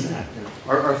else is there?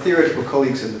 Our theoretical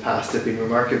colleagues in the past have been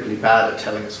remarkably bad at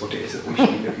telling us what it is that we should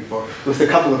be looking for, with a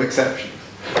couple of exceptions.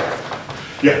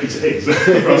 Yeah, Peter Higgs,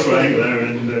 François Engler,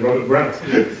 and Robert Brown.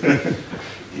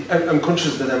 I'm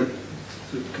conscious that I'm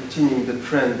sort of continuing the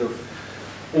trend of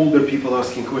older people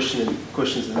asking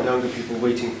questions and younger people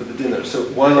waiting for the dinner. So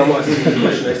while I'm asking the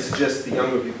question, I suggest the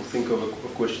younger people think of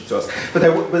questions to ask. But I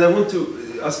want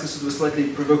to ask a sort of a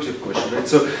slightly provocative question. Right?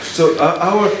 So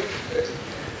our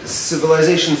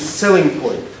civilization's selling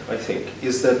point, I think,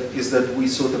 is that we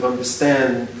sort of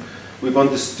we've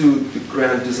understood the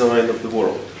grand design of the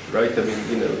world, right? I mean,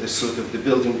 you know, the sort of the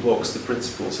building blocks, the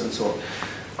principles, and so on.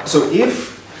 So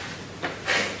if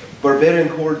barbarian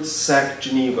hordes sack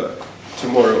Geneva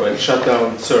tomorrow and shut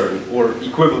down CERN, or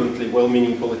equivalently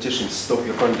well-meaning politicians stop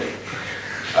your funding,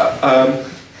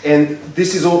 and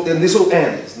this all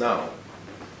ends now,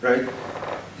 right?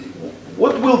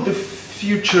 What will the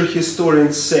future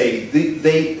historians say?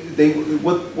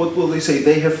 What will they say?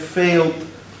 They have failed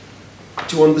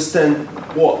to understand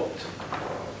what?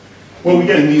 Well,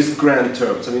 in these grand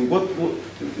terms. I mean, what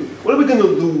are we going to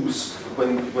lose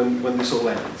when this all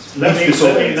ends? Let me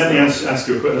try and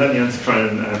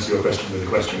answer your question with a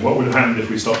question. What would have happened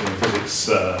if we stopped doing physics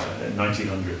in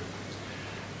 1900?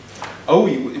 Oh,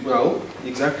 well,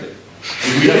 exactly. I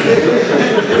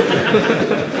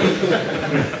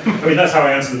mean, that's how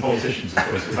I answer the politicians, of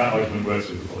course, because that argument works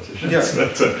with the politicians. Yeah.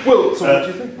 But, well, so what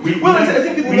do you think? I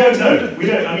think we don't know. We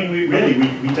don't. I mean, we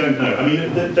don't know. I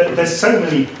mean, there's so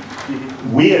many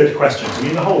weird questions. I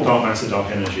mean, the whole dark matter,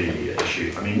 dark energy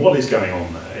issue. I mean, what is going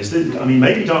on there? I mean,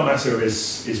 maybe dark matter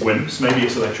is WIMPs. Maybe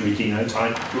it's electroneutron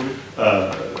type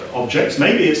objects.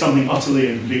 Maybe it's something utterly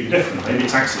and completely different. Maybe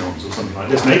it's axions or something like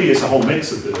this. Maybe it's a whole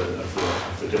mix of the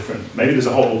different. Maybe there's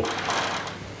a whole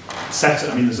set.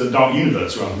 I mean, there's a dark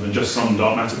universe rather than just some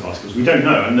dark matter particles. We don't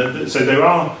know, and so there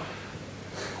are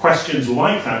questions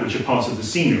like that which are part of the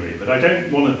scenery. But I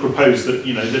don't want to propose that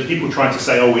that people try to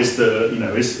say, oh, is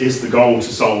the goal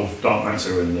to solve dark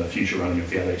matter in the future running of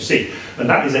the LHC? And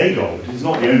that is a goal. It is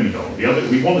not the only goal.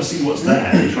 We want to see what's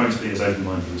there. We're trying to be as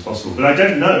open-minded as possible. But I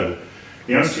don't know.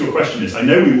 The answer to your question is, I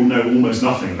know we will know almost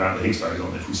nothing about the Higgs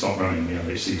boson if we stop running the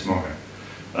LHC tomorrow.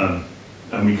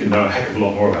 And we can know a heck of a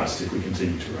lot more about it if we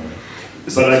continue to run it.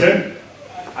 But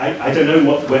I don't know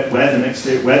where the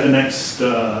next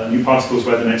new particles,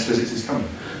 where the next physics is coming.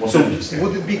 So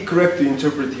would it be correct to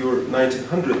interpret your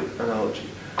 1900 analogy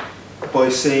by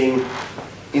saying,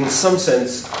 in some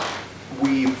sense,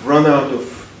 we've run out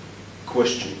of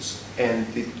questions, and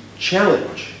the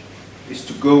challenge is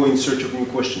to go in search of new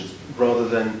questions rather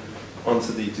than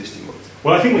answer the existing ones?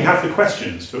 Well, I think we have the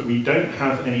questions, but we don't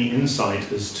have any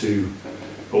insight as to,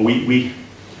 or we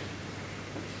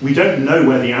don't know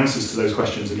where the answers to those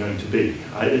questions are going to be.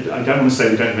 I don't want to say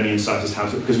we don't have any insight as to how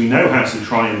to, because we know how to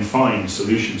try and find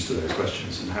solutions to those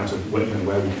questions and how to, where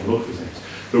we can look for things.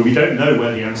 But we don't know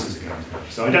where the answers are going to be.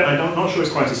 So I'm not sure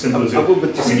it's quite as simple as but we need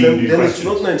new then questions. it's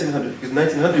not 1900, because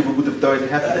 1900 we would have died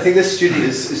happy. I think this student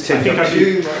is taking up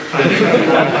too much.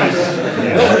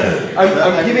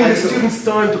 I'm giving the students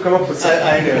time to come up with something.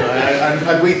 I know,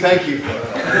 and we thank you for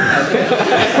that.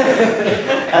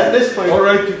 At this point, all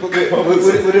right, people,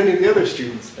 would any of the other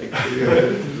students like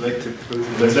to close?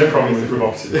 There's no problem with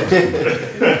provocative.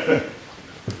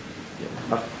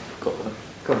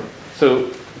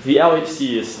 So the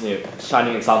LHC is a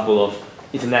shining example of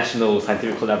international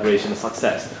scientific collaboration and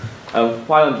success,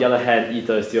 while on the other hand,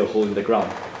 ITER is still holding the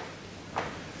ground.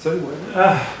 Sorry,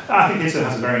 I think ITER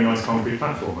has a very nice concrete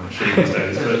platform, actually, these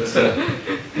days. But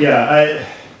yeah,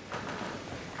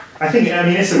 I think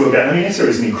ITER will get. ITER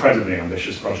is an incredibly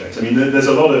ambitious project. There's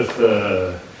a lot of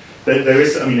there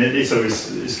is. ITER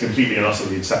is completely and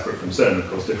utterly separate from CERN, of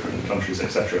course, different countries,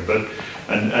 etc. But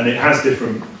and it has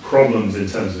different problems in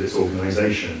terms of its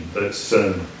organisation that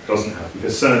CERN doesn't have,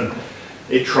 because CERN,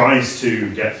 it tries to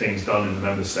get things done in the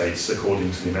member states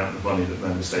according to the amount of money that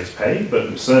member states pay, but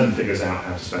CERN figures out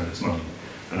how to spend its money.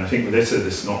 And I think with ITER,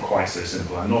 this is not quite so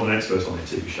simple. I'm not an expert on it,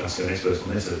 you should ask an expert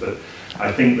on ITER, but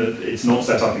I think that it's not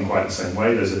set up in quite the same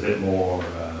way. There's a bit more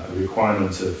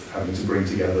requirement of having to bring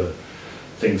together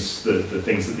things, the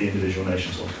things that the individual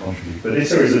nations want to contribute. But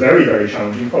ITER is a very, very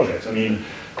challenging project.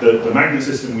 The magnet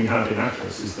system we have in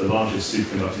Atlas is the largest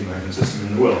superconducting magnet system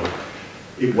in the world.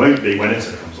 It won't be when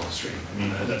ITER comes on stream.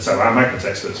 So our magnet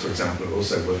experts, for example, are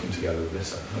also working together with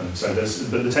ITER. And so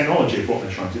but the technology of what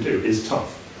they're trying to do is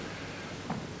tough.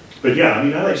 But yeah,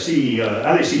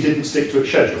 LHC didn't stick to its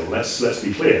schedule. Let's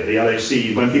be clear. The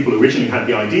LHC, when people originally had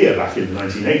the idea back in the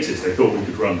 1980s, they thought we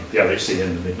could run the LHC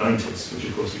in the mid-90s, which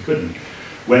of course we couldn't.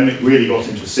 When it really got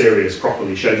into a serious,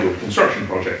 properly scheduled construction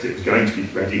project, it was going to be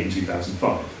ready in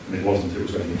 2005. And it wasn't, it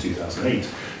was ready in 2008.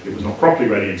 It was not properly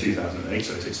ready in 2008,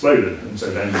 so it exploded. And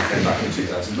so then it came back in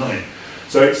 2009.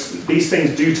 So these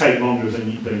things do take longer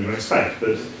than you expect.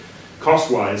 But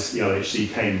cost-wise, the LHC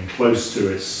came close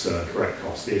to its correct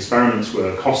cost. The experiments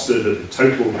were costed at a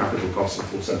total capital cost of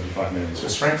 475 million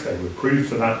Swiss francs. They were approved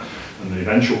for that, and the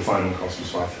eventual final cost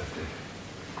was 550.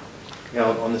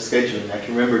 Now, on the scheduling, I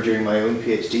can remember during my own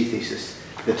PhD thesis,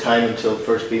 the time until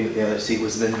first beam at the LHC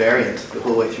was an invariant the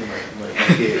whole way through my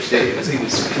PhD. It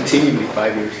was continually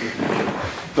 5 years.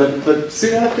 But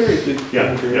soon after, it did.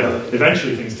 Yeah.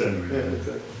 Eventually, things turned around. Yeah,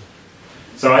 exactly.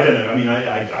 So I don't know.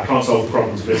 I can't solve the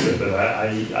problems with it, but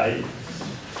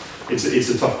it's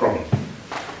a tough problem.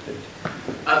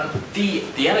 The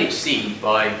LHC,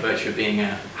 by virtue of being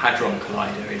a hadron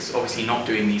collider, is obviously not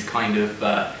doing these kind of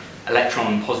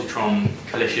electron-positron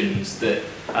collisions that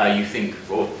you think,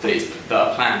 or that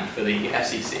are planned for the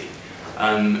FCC.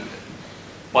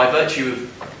 By virtue of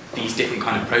these different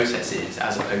kind of processes,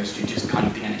 as opposed to just kind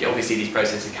of the energy, obviously these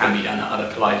processes can be done at other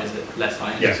colliders at less high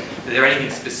energy. Yes. Is there anything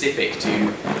specific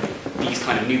to these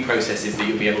kind of new processes that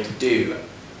you'll be able to do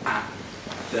at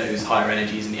those higher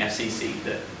energies in the FCC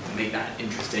that make that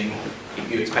interesting, or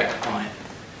you expect to find?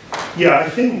 Yeah, I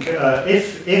think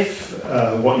if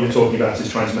what you're talking about is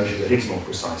trying to measure the Higgs more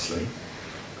precisely,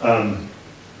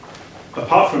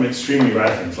 apart from extremely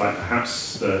rare things like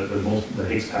perhaps the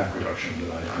Higgs pair production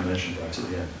that I mentioned right at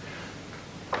the end,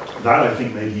 that I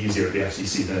think may be easier at the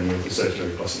FCC than any of the circular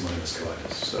plus and minus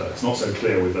colliders. It's not so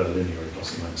clear with a linear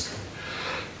plus and minus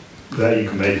collider. There you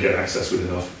can maybe get access with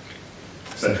enough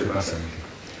central mass energy.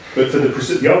 But for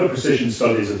the other precision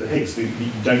studies of the Higgs, you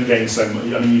don't gain so much.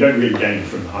 You don't really gain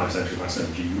from the higher central mass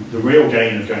energy. The real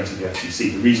gain of going to the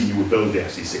FCC, the reason you would build the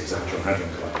FCC is Hadron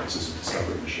Collider as a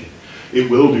discovery machine. It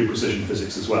will do precision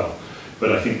physics as well,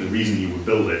 but I think the reason you would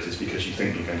build it is because you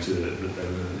think you're going to.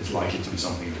 It's likely to be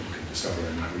something that you can discover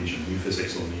in that region, new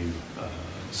physics or new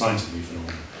signs of new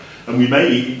phenomena. And we may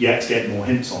yet get more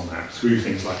hints on that through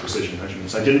things like precision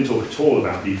measurements. I didn't talk at all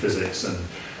about B physics and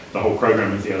the whole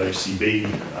program of the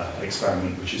LHCb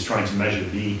experiment, which is trying to measure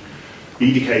B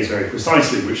decays very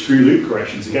precisely, which through loop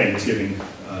corrections, again, is giving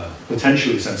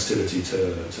potentially sensitivity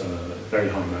to very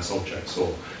high mass objects,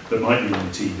 or that might be in the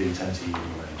TeV, 10 TeV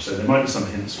range. So there might be some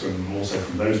hints also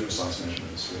from those precise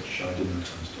measurements, which I didn't have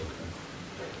time to talk about.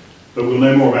 But we'll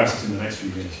know more about it in the next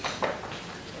few years.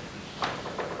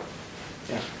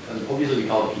 Yeah, and obviously we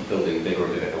can't keep building bigger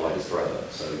and bigger colliders forever,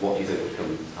 so what do you think would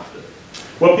come after?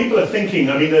 Well, people are thinking,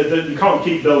 I mean, you can't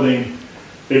keep building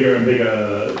bigger and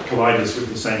bigger colliders with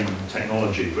the same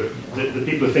technology, but the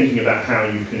people are thinking about how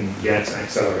you can get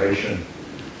acceleration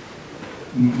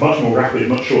much more rapid,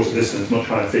 much shorter distance, much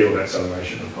higher field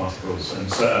acceleration of particles.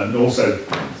 And also,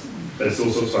 there's all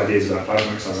sorts of ideas about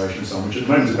plasma acceleration and so on, which at the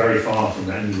moment is very far from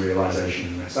any realization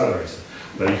in an accelerator.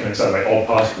 Though you can accelerate odd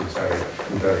particles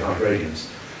with very high gradients.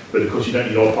 But of course, you don't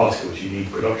need odd particles, you need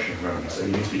production running, so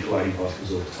you need to be colliding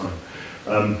particles all the time.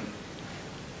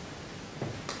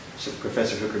 So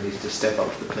Professor Hooker needs to step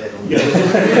up to the plate on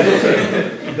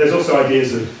There's also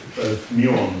ideas of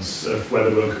muons, of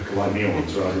whether one could collide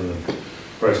muons rather than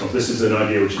protons. This is an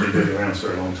idea which has been going around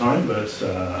for a long time, but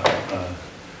the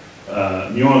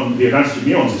advantage of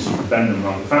muons is you can bend them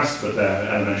rather fast, but they're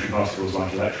elementary particles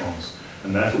like electrons,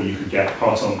 and therefore you could get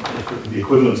the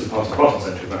equivalent of parton-parton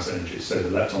central mass energies, so the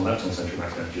lepton-lepton central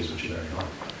mass energies, which are very high.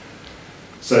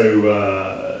 So,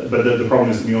 but the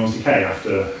problem is the muons decay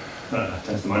after 10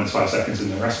 to the minus 5 seconds in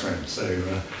the rest frame. So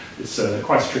it's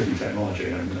quite a tricky technology,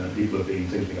 and people have been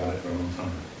thinking about it for a long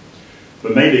time.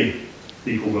 But maybe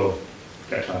people will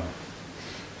get clever.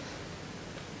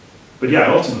 But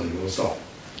yeah, ultimately we'll stop.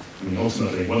 I mean,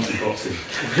 ultimately, once we've got to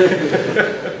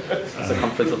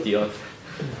circumference of the Earth.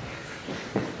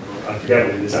 I forget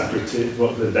what it is after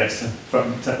what the next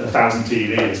 1,000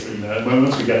 TeV is, but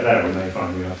once we get there, we may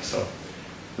find we have to stop.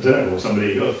 I don't know, or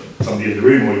somebody in the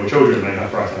room or your children may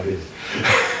have bright ideas.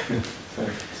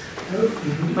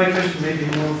 My question may be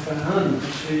more for Alan,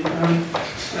 actually.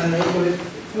 Well, it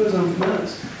follows on from that.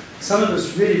 Some of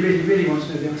us really want to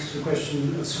know the answer to the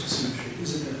question of supersymmetry,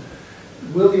 isn't it?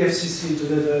 Will the FCC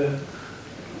deliver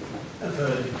a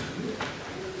verdict?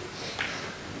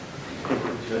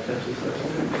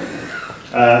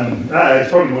 It's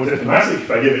probably more diplomatic if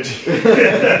I give it to you.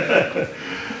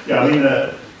 Yeah, I mean,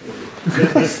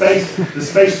 the space for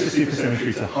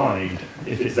supersymmetry to hide,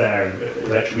 if it's there,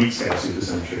 electric weak scale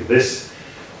supersymmetry,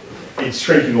 it's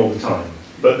shrinking all the time,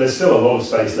 but there's still a lot of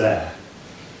space there.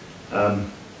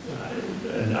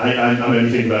 And I'm only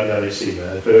thinking about the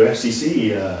LHC. For FCC,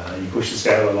 you push the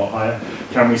scale a lot higher.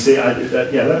 Can we see? Yeah,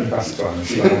 let me pass it to Alan and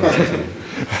see what I want to do.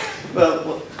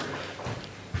 Well,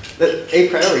 a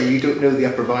priori, you don't know the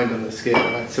upper bound on the scale,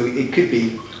 right? So it could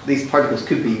be, these particles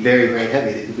could be very, very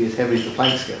heavy. They could be as heavy as the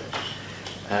Planck scale.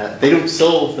 They don't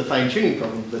solve the fine-tuning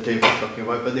problem that Dave was talking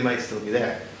about, but they might still be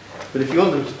there. But if you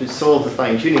want them to solve the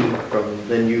fine-tuning problem,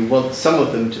 then you want some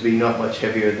of them to be not much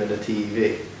heavier than a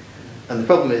TeV. And the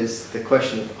problem is the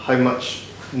question of how much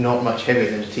not much heavier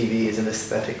than a TeV is an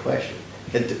aesthetic question.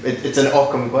 It's an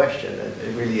Ockham question.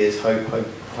 It really is how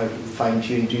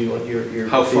fine-tuned do you want your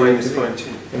how fine is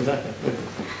fine-tuned? Exactly.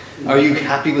 Are you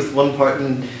happy with 1 part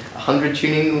in 100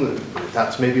 tuning?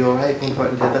 That's maybe all right. 1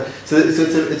 part in 10. So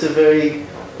it's a very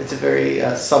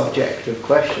subjective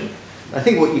question. I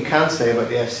think what you can say about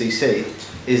the FCC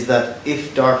is that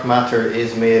if dark matter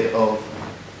is made of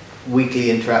weakly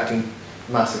interacting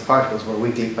massive particles, where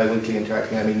by weakly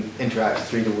interacting I mean interacts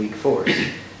through the weak force,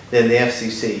 then the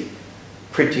FCC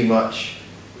pretty much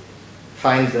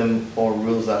finds them or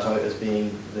rules that out as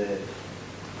being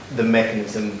the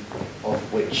mechanism of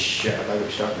which by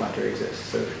which dark matter exists.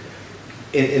 So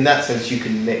in that sense, you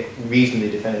can make reasonably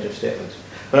definitive statements.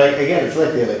 But again, it's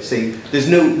like the LHC.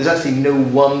 There's actually no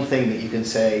one thing that you can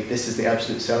say this is the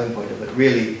absolute selling point of it.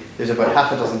 Really, there's about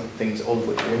half a dozen things, all of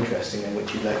which are interesting and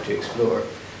which you'd like to explore.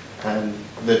 And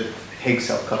the Higgs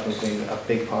self-coupling being a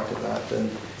big part of that. And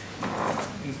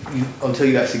until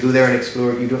you actually go there and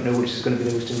explore it, you don't know which is going to be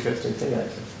the most interesting thing,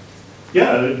 actually.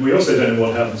 Yeah, we also don't know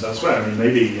what happens elsewhere. I mean,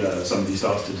 maybe somebody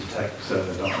starts to detect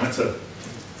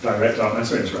direct dark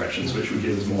matter interactions, which would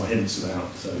give us more hints about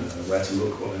where to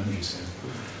look, what energy scale.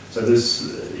 So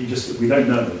we don't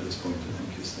know at this point, I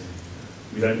think,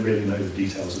 we don't really know the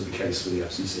details of the case for the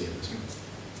FCC at this point.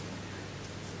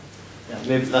 Yeah,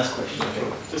 maybe last question.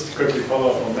 Just to quickly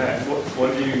follow up on that,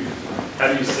 how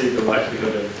do you see the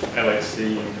likelihood of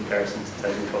LHC in comparison to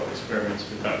tabletop experiments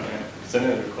with dark matter? Because I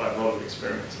know there are quite a lot of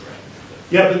experiments around.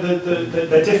 Yeah, but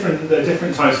they're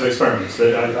different types of experiments.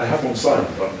 I have one slide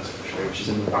on dark matter, actually, which is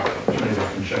in the backup, which maybe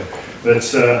I can show. But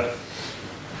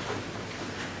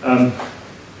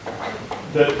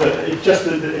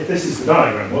if this is the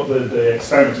diagram, what the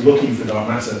experiment is looking for dark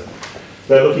matter,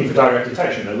 they're looking for direct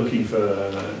detection. They're looking for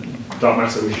dark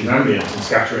matter which is ambient and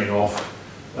scattering off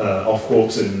off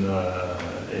quarks in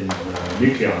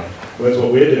nuclei, whereas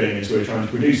what we're doing is we're trying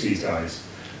to produce these guys.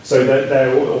 So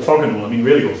they're orthogonal, I mean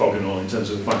really orthogonal in terms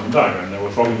of the fundamental diagram. They're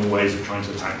orthogonal ways of trying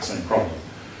to attack the same problem.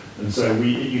 And so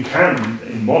you can,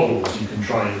 in models, you can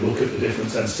try and look at the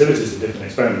different sensitivities of different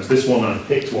experiments. This one, I've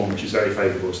picked one which is very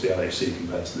favourable to the LHC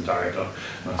compared to the direct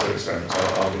matter experiments.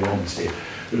 I'll be honest here.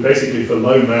 But basically for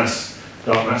low mass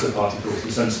dark matter particles,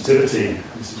 the sensitivity,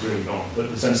 this is really gone, but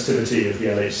the sensitivity of the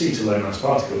LHC to low mass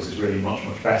particles is really much,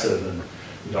 much better than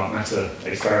the dark matter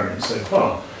experiments so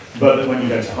far. But when you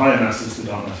go to higher masses, the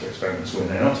dark matter experiments win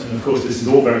out. And of course, this is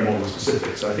all very model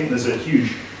specific. So I think there's a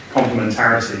huge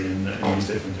complementarity in these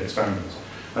different experiments.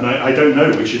 And I don't know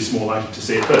which is more likely to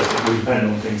see it first. It will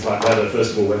depend on things like whether,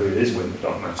 first of all, whether it is WIMP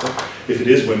dark matter. If it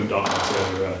is WIMP dark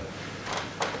matter,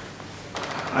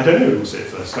 I don't know who will see it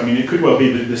first. I mean, it could well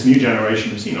be that this new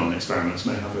generation of xenon experiments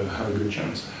may have a good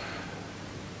chance.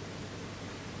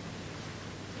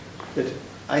 Good.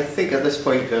 I think at this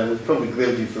point we've probably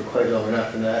grilled you for quite long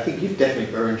enough, and I think you've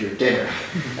definitely earned your dinner.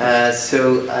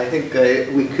 So I think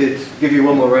we could give you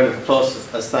one more round of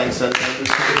applause as thanks.